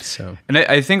be. So, and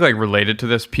I think like related to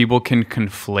this, people can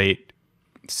conflate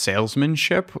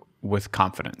salesmanship with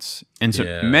confidence. And so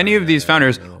many of these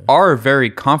founders are very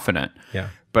confident. Yeah.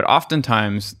 But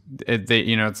oftentimes,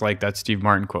 it's like that Steve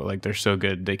Martin quote, like, they're so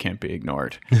good, they can't be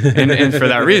ignored. and for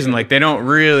that reason, like, they don't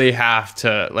really have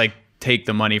to, like, take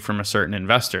the money from a certain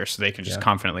investor, so they can just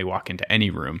confidently walk into any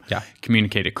room,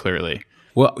 communicate it clearly.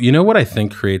 Well, you know what I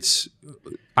think creates...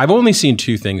 I've only seen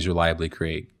 2 things reliably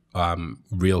create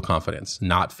real confidence,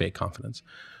 not fake confidence.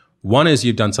 One is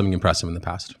you've done something impressive in the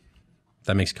past.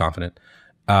 That makes you confident.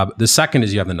 The second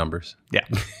is you have the numbers. Yeah.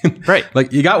 Right.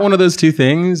 Like, you got one of those 2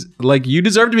 things, like, you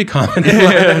deserve to be confident.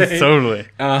 Like, totally.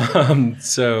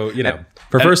 So, you know,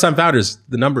 for first-time founders,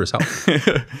 the numbers help.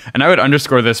 And I would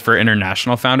underscore this for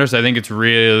international founders. I think it's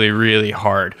really, really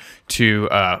hard to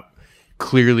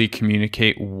clearly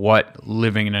communicate what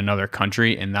living in another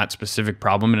country and that specific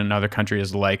problem in another country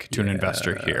is like to an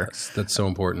investor here. That's so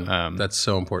important. That's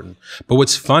so important. But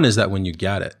what's fun is that when you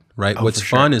get it, right? What's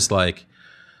fun is like,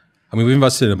 I mean, we've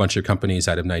invested in a bunch of companies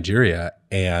out of Nigeria,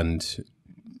 and,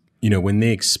 you know, when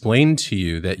they explain to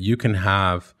you that you can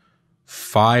have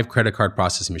 5 credit card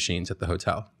processing machines at the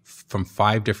hotel from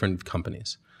 5 different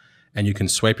companies, and you can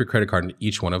swipe your credit card into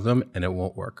each one of them and it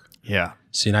won't work. Yeah.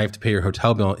 So now you have to pay your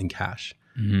hotel bill in cash.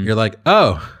 You're like,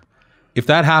 oh, if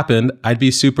that happened, I'd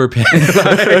be super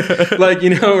pissed. Like, you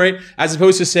know, right? As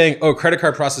opposed to saying, oh, credit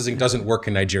card processing doesn't work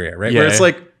in Nigeria, right? Where it's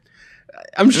like,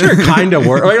 I'm sure it kind of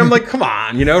works. Right? I'm like, come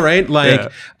on, you know, right?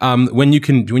 Like, when you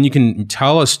can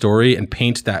tell a story and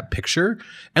paint that picture,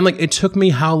 and like, it took me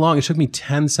how long? It took me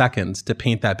 10 seconds to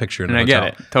paint that picture in a hotel. I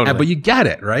get it, totally. But you get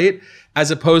it, right? As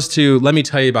opposed to, let me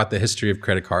tell you about the history of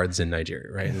credit cards in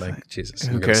Nigeria, right? Like, Jesus,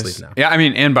 I'm going to sleep now. Yeah, I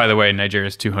mean, and by the way, Nigeria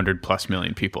is 200+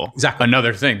 million people. Exactly.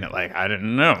 Another thing that like I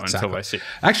didn't know until I see.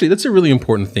 Actually, that's a really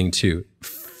important thing too.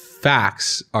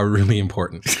 Facts are really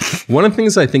important. One of the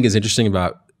things I think is interesting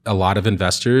about a lot of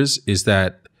investors is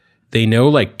that they know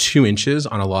like 2 inches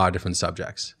on a lot of different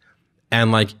subjects.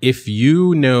 And like, if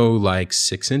you know like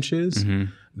 6 inches,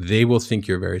 they will think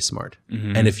you're very smart.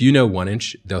 And if you know 1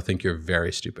 inch, they'll think you're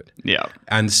very stupid. Yeah.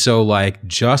 And so like,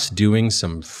 just doing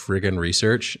some friggin'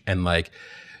 research, and like,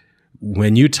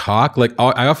 when you talk, like,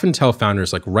 I often tell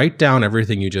founders, like, write down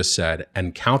everything you just said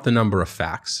and count the number of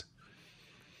facts.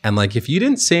 And like, if you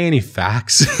didn't say any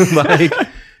facts, like,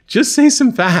 just say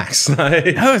some facts.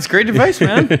 Like, no, it's great advice,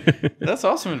 man. That's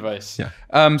awesome advice.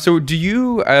 Yeah. So do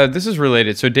you, this is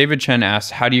related. So David Chen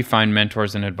asks, how do you find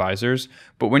mentors and advisors?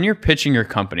 But when you're pitching your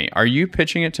company, are you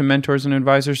pitching it to mentors and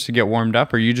advisors to get warmed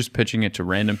up? Or are you just pitching it to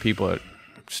random people at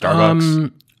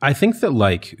Starbucks? I think that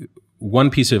like one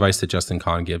piece of advice that Justin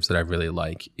Kahn gives that I really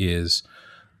like is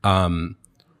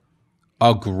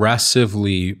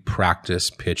aggressively practice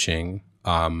pitching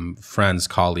friends,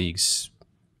 colleagues,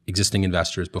 existing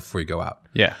investors before you go out.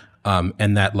 Yeah.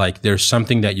 And that like there's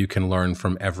something that you can learn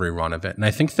from every run of it. And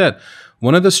I think that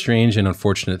one of the strange and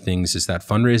unfortunate things is that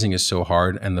fundraising is so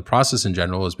hard and the process in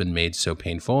general has been made so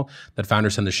painful that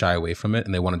founders tend to shy away from it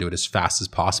and they want to do it as fast as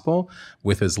possible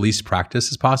with as least practice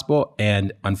as possible.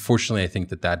 And unfortunately, I think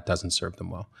that that doesn't serve them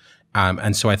well.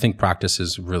 And so I think practice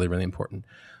is really, really important.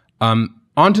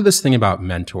 On to this thing about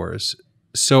mentors.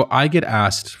 So I get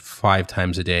asked 5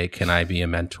 times a day, can I be a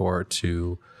mentor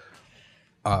to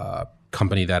a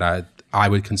company that I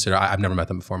would consider, I've never met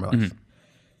them before in my life. Mm-hmm.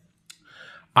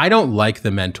 I don't like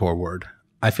the mentor word.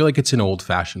 I feel like it's an old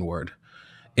fashioned word.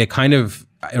 It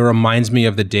reminds me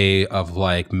of the day of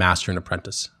like master and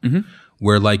apprentice,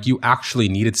 where like you actually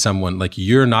needed someone, like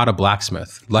you're not a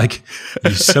blacksmith. Like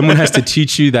someone has to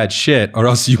teach you that shit or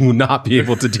else you will not be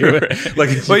able to do it. Like,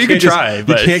 well, you can try,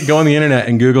 but you can't go on the internet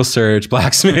and Google search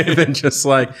blacksmith and just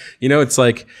like, it's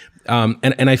like,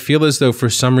 and I feel as though for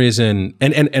some reason,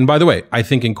 and by the way, I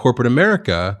think in corporate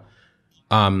America,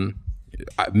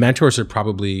 mentors are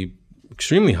probably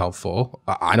extremely helpful.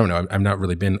 I don't know. I've not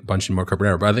really been a bunch in more corporate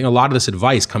America, but I think a lot of this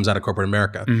advice comes out of corporate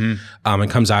America. And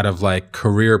comes out of like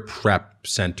career prep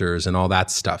centers and all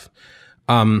that stuff.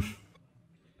 I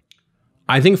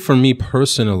think for me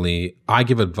personally, I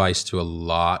give advice to a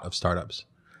lot of startups.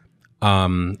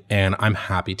 And I'm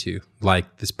happy to,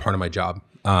 like, this part of my job.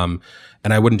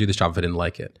 And I wouldn't do this job if I didn't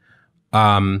like it.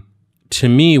 To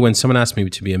me, when someone asks me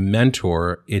to be a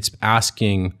mentor, it's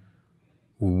asking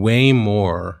way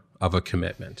more of a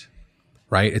commitment,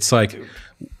 right? It's like,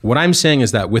 what I'm saying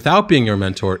is that without being your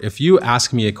mentor, if you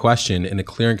ask me a question in a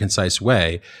clear and concise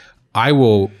way, I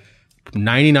will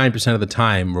 99% of the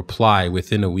time reply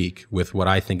within a week with what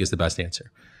I think is the best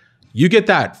answer. You get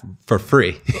that for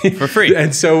free. For free.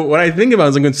 And so what I think about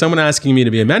is like when someone asking me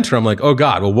to be a mentor, I'm like, oh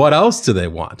God, well, what else do they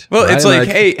want? Well, right? It's like,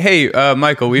 hey,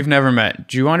 Michael, we've never met.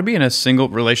 Do you want to be in a single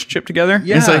relationship together?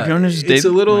 Yeah, it's like, no, just it's a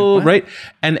little, like, right?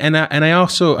 And I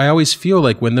always feel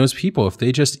like when those people, if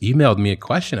they just emailed me a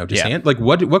question, I would just like,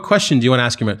 what question do you want to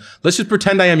ask your mentor? Let's just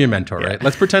pretend I am your mentor, right?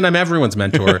 Let's pretend I'm everyone's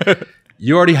mentor.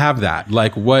 You already have that.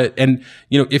 Like what, and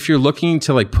if you're looking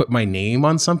to like put my name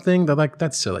on something, they're like,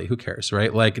 that's silly. Who cares,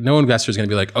 right? Like no investor is going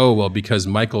to be like, oh, well, because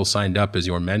Michael signed up as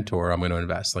your mentor, I'm going to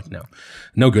invest. Like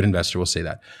no good investor will say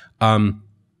that. But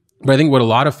I think what a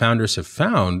lot of founders have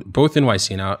found, both in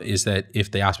YC and out, is that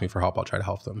if they ask me for help, I'll try to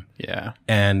help them. Yeah.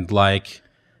 And like,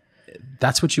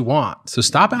 that's what you want. So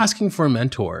stop asking for a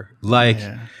mentor. Like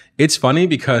it's funny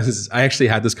because I actually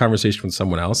had this conversation with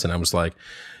someone else and I was like,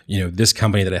 this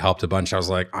company that I helped a bunch, I was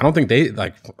like, I don't think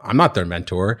I'm not their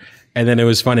mentor. And then it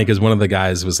was funny because one of the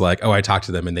guys was like, oh, I talked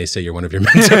to them and they say you're one of your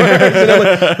mentors.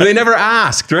 But they never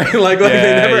asked, right? Like they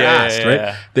never asked,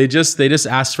 right? They just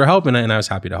asked for help and I was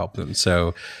happy to help them.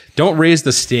 So don't raise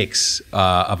the stakes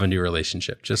of a new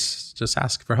relationship. Just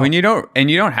ask for help. You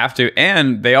don't have to.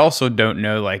 And they also don't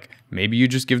know, like, maybe you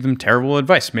just give them terrible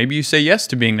advice. Maybe you say yes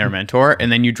to being their mentor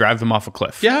and then you drive them off a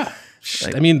cliff. Yeah.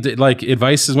 I mean, like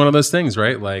advice is one of those things,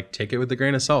 right? Like take it with a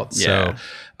grain of salt. Yeah.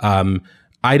 So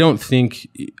I don't think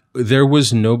there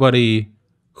was nobody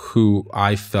who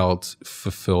I felt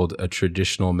fulfilled a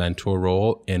traditional mentor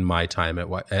role in my time in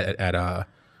the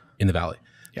Valley.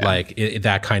 Yeah. Like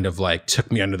that kind of like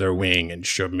took me under their wing and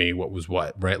showed me what was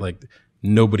what, right? Like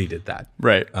nobody did that.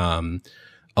 Right. A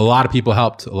lot of people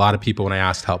helped. A lot of people when I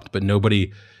asked helped, but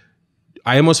nobody.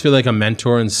 I almost feel like a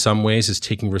mentor in some ways is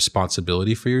taking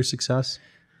responsibility for your success.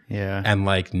 Yeah. And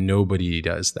like nobody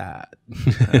does that,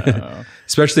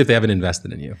 especially if they haven't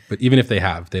invested in you. But even if they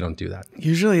have, they don't do that.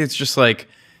 Usually it's just like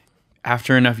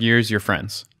after enough years, you're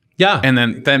friends. Yeah. And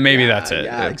then maybe that's it.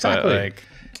 Yeah, exactly. But like,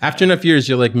 after enough years,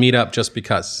 you'll like meet up just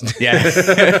because. Yeah.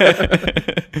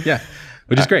 Yeah.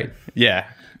 Which is great. Yeah.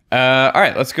 All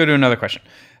right. Let's go to another question.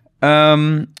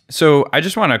 So I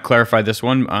just want to clarify this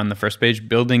one on the first page.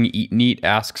 Building Eat Neat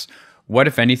asks, what,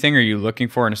 if anything, are you looking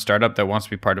for in a startup that wants to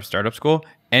be part of startup school?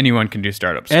 Anyone can do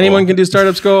startup school. Anyone can do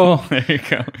startup school. There you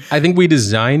go. I think we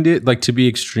designed it, like to be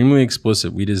extremely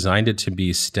explicit, we designed it to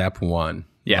be step one.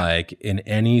 Yeah. Like in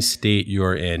any state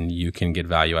you're in, you can get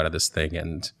value out of this thing.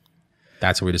 And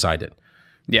that's what we designed it.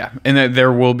 Yeah. And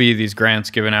there will be these grants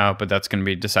given out, but that's going to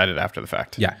be decided after the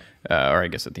fact. Yeah. Or I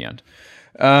guess at the end.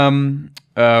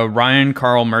 Ryan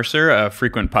Carl Mercer, a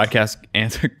frequent podcast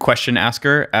question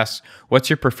asker, asks, what's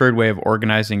your preferred way of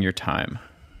organizing your time?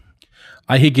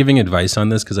 I hate giving advice on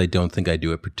this because I don't think I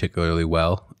do it particularly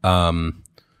well. I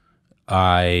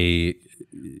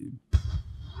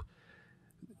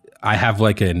have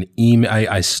like an email.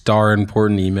 I star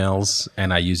important emails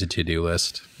and I use a to-do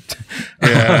list.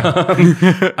 Yeah.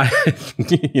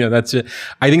 That's it.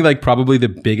 I think like probably the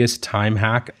biggest time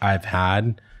hack I've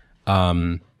had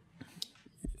has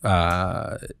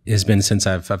been since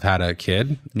I've had a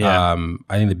kid. Yeah.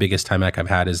 I think the biggest time hack I've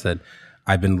had is that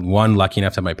I've been lucky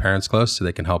enough to have my parents close so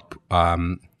they can help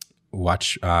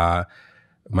watch my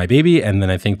baby. And then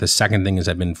I think the second thing is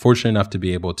I've been fortunate enough to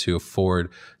be able to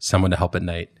afford someone to help at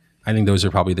night. I think those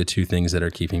are probably the two things that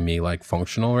are keeping me like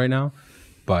functional right now.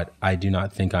 But I do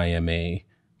not think I am a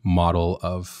model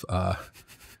of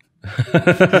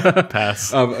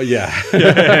pass.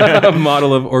 A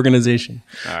model of organization.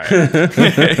 All right.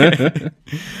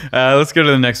 Let's go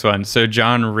to the next one. So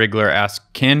John Rigler asks,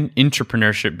 can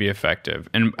entrepreneurship be effective?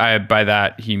 And by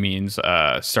that, he means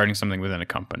starting something within a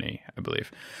company, I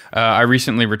believe. I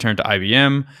recently returned to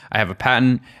IBM. I have a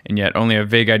patent and yet only have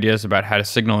vague ideas about how to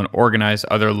signal and organize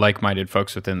other like-minded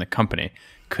folks within the company.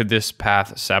 Could this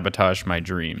path sabotage my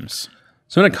dreams?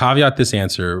 So I'm going to caveat this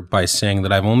answer by saying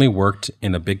that I've only worked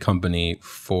in a big company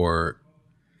for,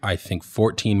 I think,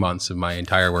 14 months of my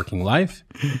entire working life.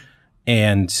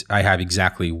 And I have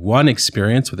exactly one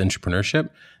experience with entrepreneurship,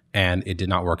 and it did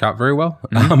not work out very well.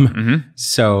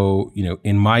 So,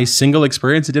 in my single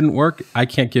experience, it didn't work. I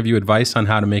can't give you advice on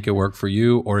how to make it work for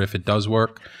you or if it does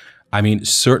work. I mean,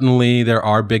 certainly there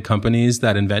are big companies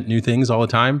that invent new things all the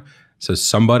time. So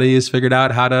somebody has figured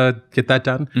out how to get that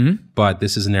done. But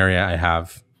this is an area I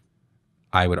have,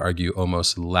 I would argue,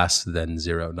 almost less than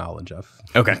zero knowledge of.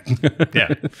 Okay.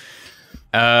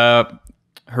 Yeah.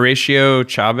 Horatio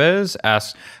Chavez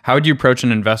asks, how would you approach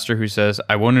an investor who says,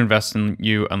 I won't invest in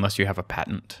you unless you have a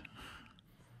patent?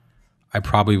 I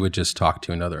probably would just talk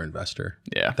to another investor.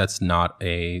 Yeah. That's not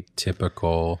a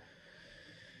typical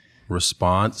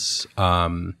response.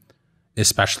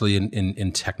 Especially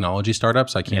in technology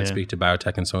startups. I can't speak to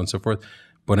biotech and so on and so forth.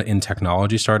 But in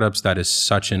technology startups, that is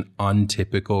such an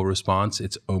untypical response.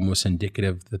 It's almost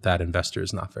indicative that investor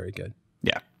is not very good.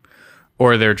 Yeah.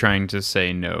 Or they're trying to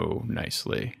say no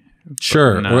nicely.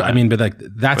 Sure. But like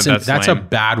that's a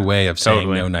bad way of saying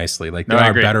no nicely. Like there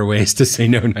are better ways to say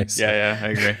no nicely. Yeah, I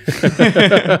agree.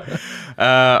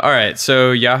 All right.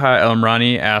 So Yaha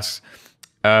Elmrani asks,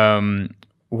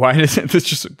 why does it,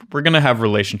 we're going to have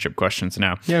relationship questions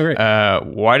now. Yeah, right.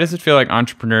 Why does it feel like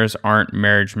entrepreneurs aren't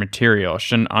marriage material?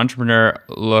 Should an entrepreneur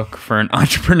look for an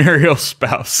entrepreneurial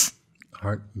spouse?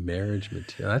 Aren't marriage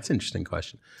material? That's an interesting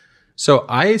question. So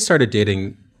I started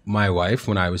dating my wife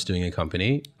when I was doing a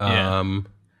company. I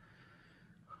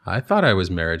thought I was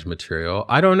marriage material.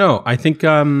 I don't know. I think...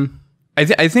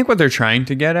 I think what they're trying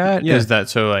to get at is that,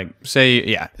 so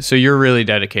you're really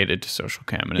dedicated to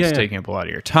Socialcam and it's taking up a lot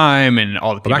of your time and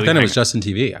all the people. Back then it was Justin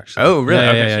TV, actually. Oh, really?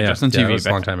 Yeah. Justin TV. It was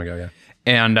a long time ago, yeah.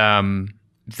 And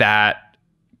that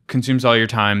consumes all your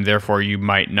time. Therefore, you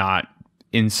might not,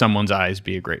 in someone's eyes,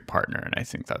 be a great partner. And I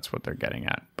think that's what they're getting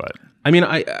at. But I mean,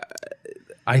 I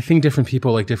think different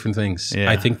people like different things.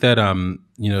 Yeah. I think that,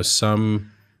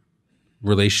 some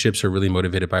relationships are really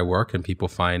motivated by work and people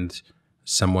find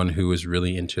someone who is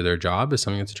really into their job is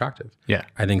something that's attractive. Yeah.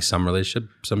 I think some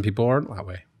people aren't that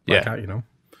way. But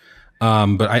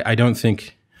I don't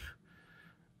think,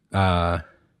 I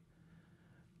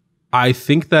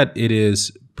think that it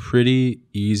is pretty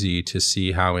easy to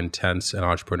see how intense an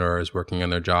entrepreneur is working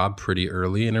on their job pretty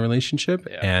early in a relationship.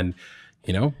 Yeah. And,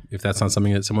 if that's not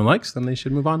something that someone likes, then they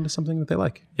should move on to something that they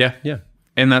like. Yeah. Yeah.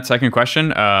 And that second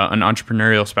question, an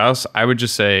entrepreneurial spouse, I would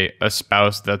just say a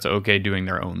spouse that's okay doing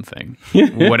their own thing,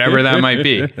 whatever that might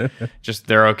be. Just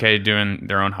they're okay doing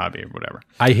their own hobby or whatever.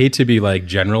 I hate to be like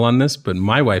general on this, but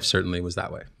my wife certainly was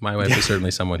that way. My wife was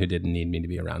certainly someone who didn't need me to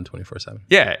be around 24/7.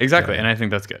 Yeah, exactly. And I think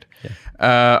that's good.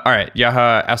 Yeah. All right.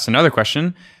 Yaha asked another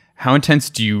question. How intense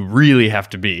do you really have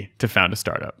to be to found a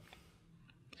startup?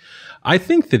 I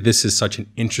think that this is such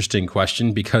an interesting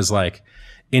question because like,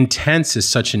 intense is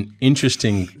such an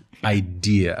interesting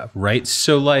idea, right?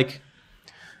 So like,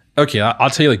 okay, I'll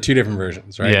tell you like two different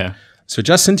versions, right? Yeah. So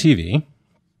Justin TV,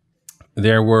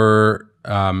 there were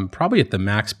probably at the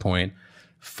max point,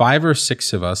 5 or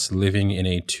 6 of us living in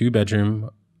a 2-bedroom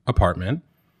apartment.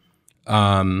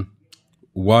 2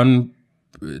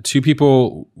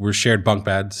 people were shared bunk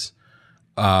beds.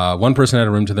 One person had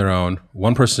a room to their own.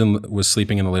 One person was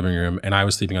sleeping in the living room and I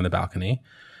was sleeping on the balcony.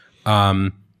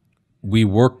 We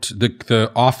worked,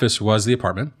 the office was the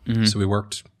apartment. Mm-hmm. So we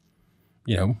worked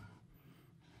you know,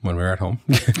 when we were at home.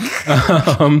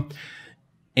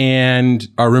 And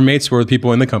our roommates were the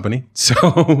people in the company.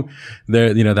 So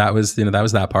there, that was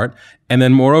that part. And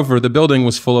then moreover, the building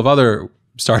was full of other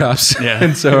startups. Yeah.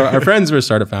 And so our friends were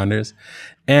startup founders,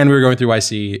 and we were going through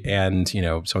YC and, so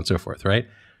on and so forth. Right.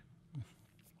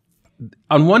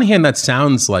 On one hand, that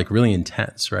sounds like really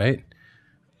intense, right?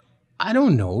 I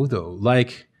don't know though.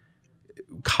 Like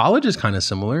college is kind of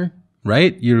similar,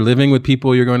 right? You're living with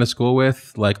people you're going to school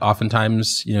with. Like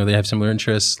oftentimes, they have similar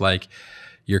interests. Like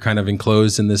you're kind of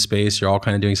enclosed in this space. You're all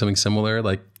kind of doing something similar.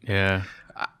 Like, yeah,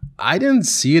 I didn't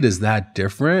see it as that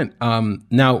different.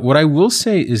 Now, what I will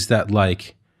say is that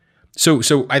like, so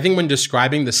I think when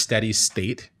describing the steady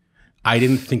state, I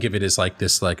didn't think of it as like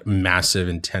this like massive,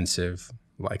 intensive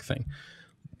like thing.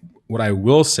 What I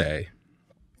will say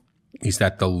is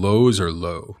that the lows are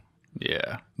low.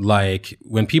 Yeah. Like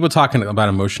when people talking about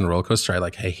emotional roller coaster, I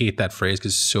hate that phrase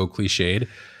because it's so cliched.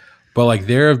 But like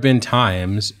there have been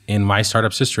times in my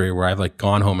startup's history where I've like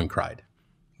gone home and cried.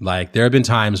 Like there have been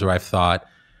times where I've thought,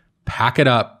 pack it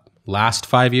up, last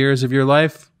 5 years of your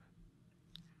life,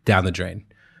 down the drain.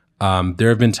 There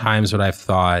have been times when I've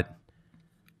thought,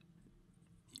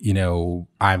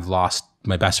 I've lost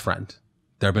my best friend.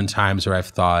 There have been times where I've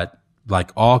thought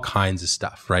like all kinds of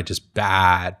stuff, right? Just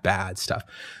bad stuff.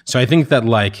 So I think that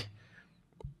like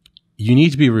you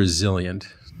need to be resilient.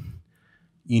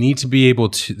 You need to be able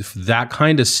to, that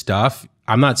kind of stuff.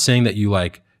 I'm not saying that you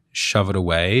like shove it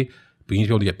away, but you need to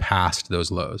be able to get past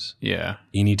those lows. Yeah.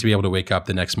 You need to be able to wake up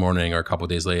the next morning or a couple of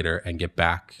days later and get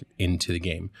back into the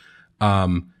game.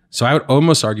 So I would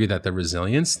almost argue that the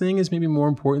resilience thing is maybe more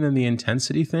important than the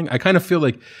intensity thing. I kind of feel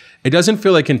like it doesn't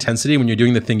feel like intensity when you're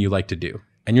doing the thing you like to do.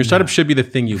 And your startup should be the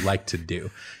thing you like to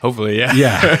do. Hopefully, yeah.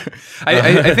 Yeah.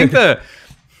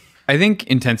 I think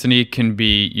intensity can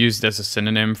be used as a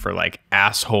synonym for like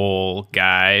asshole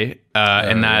guy,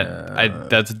 and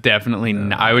that's definitely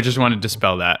not. I would just want to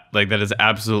dispel that. Like that is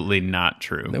absolutely not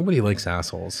true. Nobody likes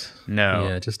assholes. No.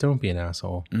 Yeah, just don't be an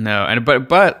asshole. No, and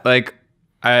but like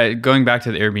going back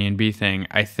to the Airbnb thing,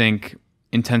 I think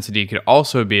intensity could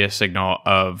also be a signal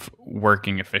of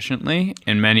working efficiently,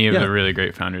 and many of the really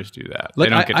great founders do that. Like,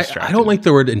 they don't get distracted. I don't like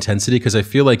the word intensity because I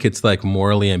feel like it's like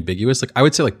morally ambiguous. Like I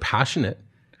would say like passionate.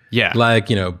 Yeah. Like,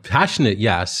 passionate,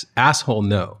 yes. Asshole,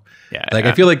 no. Yeah. Like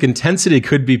I feel like intensity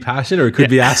could be passion or it could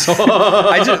be asshole.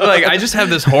 I just have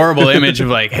this horrible image of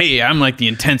like, hey, I'm like the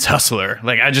intense hustler.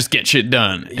 Like I just get shit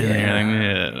done. And you're like,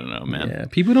 I don't know, man. Yeah.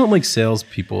 People don't like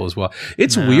salespeople as well.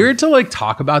 It's weird to like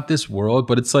talk about this world,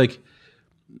 but it's like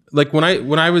when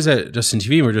I was at Justin TV,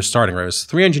 we were just starting, right? It was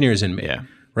 3 engineers in me. Yeah.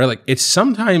 Right. Like it's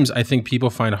sometimes I think people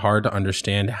find it hard to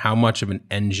understand how much of an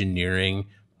engineering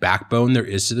backbone there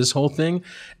is to this whole thing.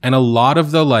 And a lot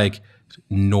of the like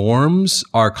norms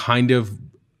are kind of,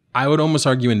 I would almost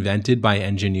argue, invented by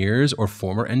engineers or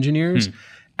former engineers.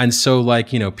 And so like,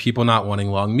 people not wanting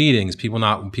long meetings, people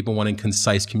wanting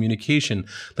concise communication.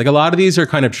 Like a lot of these are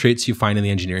kind of traits you find in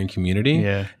the engineering community.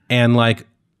 Yeah. And like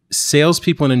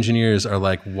salespeople and engineers are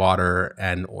like water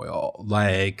and oil.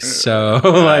 Like, so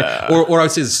like, or I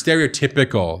would say the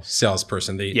stereotypical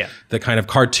salesperson, the kind of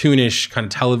cartoonish, kind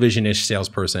of television-ish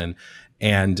salesperson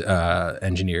and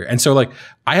engineer. And so like,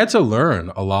 I had to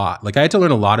learn a lot. Like I had to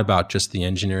learn a lot about just the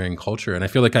engineering culture. And I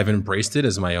feel like I've embraced it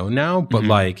as my own now, but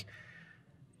like,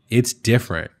 it's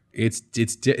different.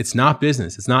 It's not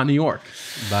business. It's not New York.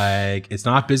 Like it's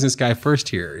not business guy first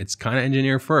here. It's kind of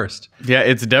engineer first. Yeah,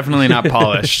 it's definitely not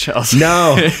polished.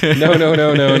 No.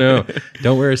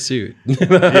 Don't wear a suit.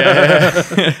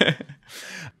 Yeah.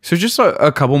 So just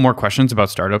a couple more questions about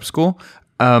startup school.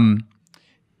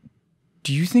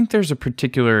 Do you think there's a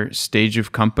particular stage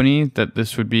of company that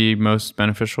this would be most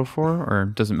beneficial for, or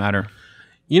does it matter?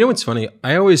 What's funny?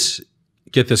 I always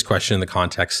get this question in the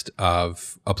context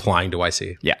of applying to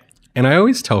YC. Yeah. And I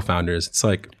always tell founders, it's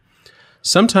like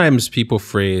sometimes people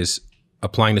phrase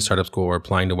applying to startup school or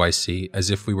applying to YC as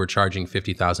if we were charging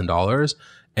 $50,000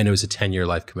 and it was a 10-year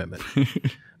life commitment.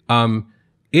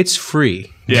 It's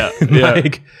free. Yeah.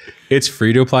 Like it's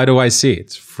free to apply to YC.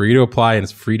 It's free to apply and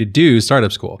it's free to do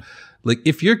startup school. Like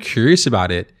if you're curious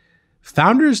about it,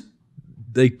 founders,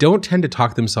 they don't tend to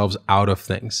talk themselves out of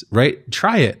things, right?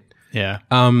 Try it. Yeah.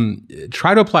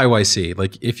 Try to apply YC.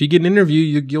 Like if you get an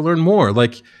interview, you'll learn more.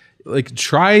 Like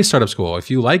try startup school.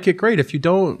 If you like it, great. If you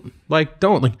don't,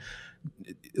 don't.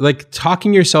 Like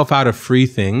talking yourself out of free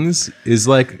things is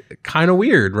like kind of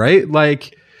weird, right?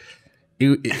 Like,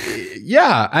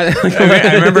 yeah.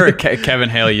 I remember Kevin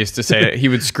Hale used to say he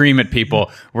would scream at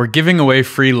people, "We're giving away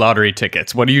free lottery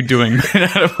tickets. What are you doing?"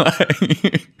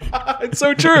 It's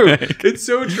so true. It's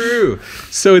so true.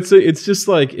 So it's just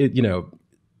like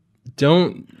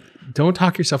don't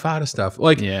talk yourself out of stuff.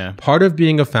 Like part of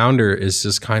being a founder is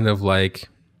just kind of like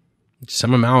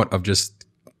some amount of just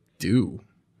do,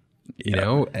 you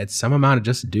know, at some amount of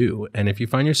just do. And if you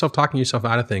find yourself talking yourself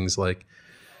out of things, like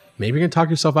maybe you're gonna talk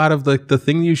yourself out of the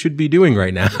thing you should be doing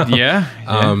right now.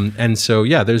 And so,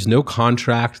 there's no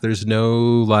contract. There's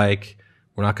no like,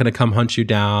 we're not gonna come hunt you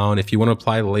down. If you want to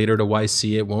apply later to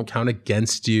YC, it won't count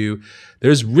against you.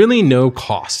 There's really no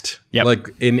cost. Like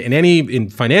in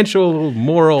financial,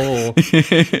 moral,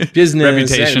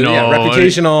 business,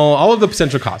 reputational, all of the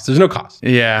potential costs. There's no cost.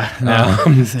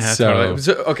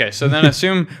 Totally. So then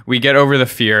assume we get over the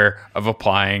fear of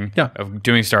applying, of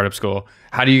doing startup school.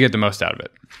 How do you get the most out of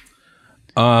it?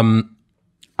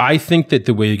 I think that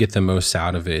the way you get the most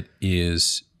out of it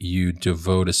is you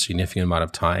devote a significant amount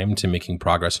of time to making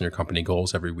progress in your company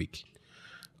goals every week.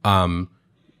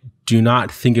 Do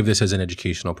not think of this as an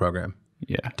educational program.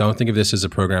 Don't think of this as a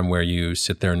program where you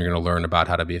sit there and you're going to learn about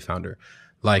how to be a founder.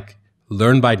 Like,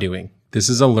 learn by doing. This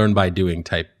is a learn by doing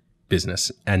type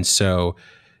business. And so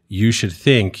you should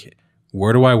think,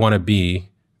 where do I want to be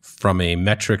from a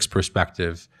metrics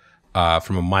perspective,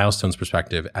 from a milestones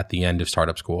perspective at the end of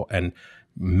startup school, and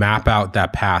map out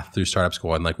that path through startup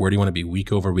school, and like, where do you want to be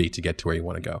week over week to get to where you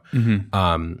want to go?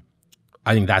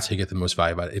 I think that's how you get the most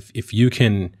value out of it. If you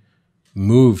can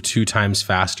move 2 times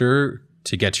faster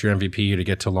to get to your MVP, or to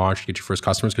get to launch, to get your first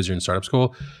customers because you're in startup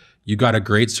school, you got a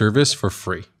great service for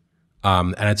free.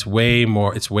 And it's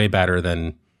way better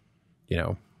than,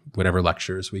 whatever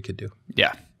lectures we could do.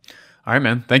 All right,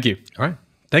 man. Thank you. All right.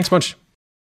 Thanks much.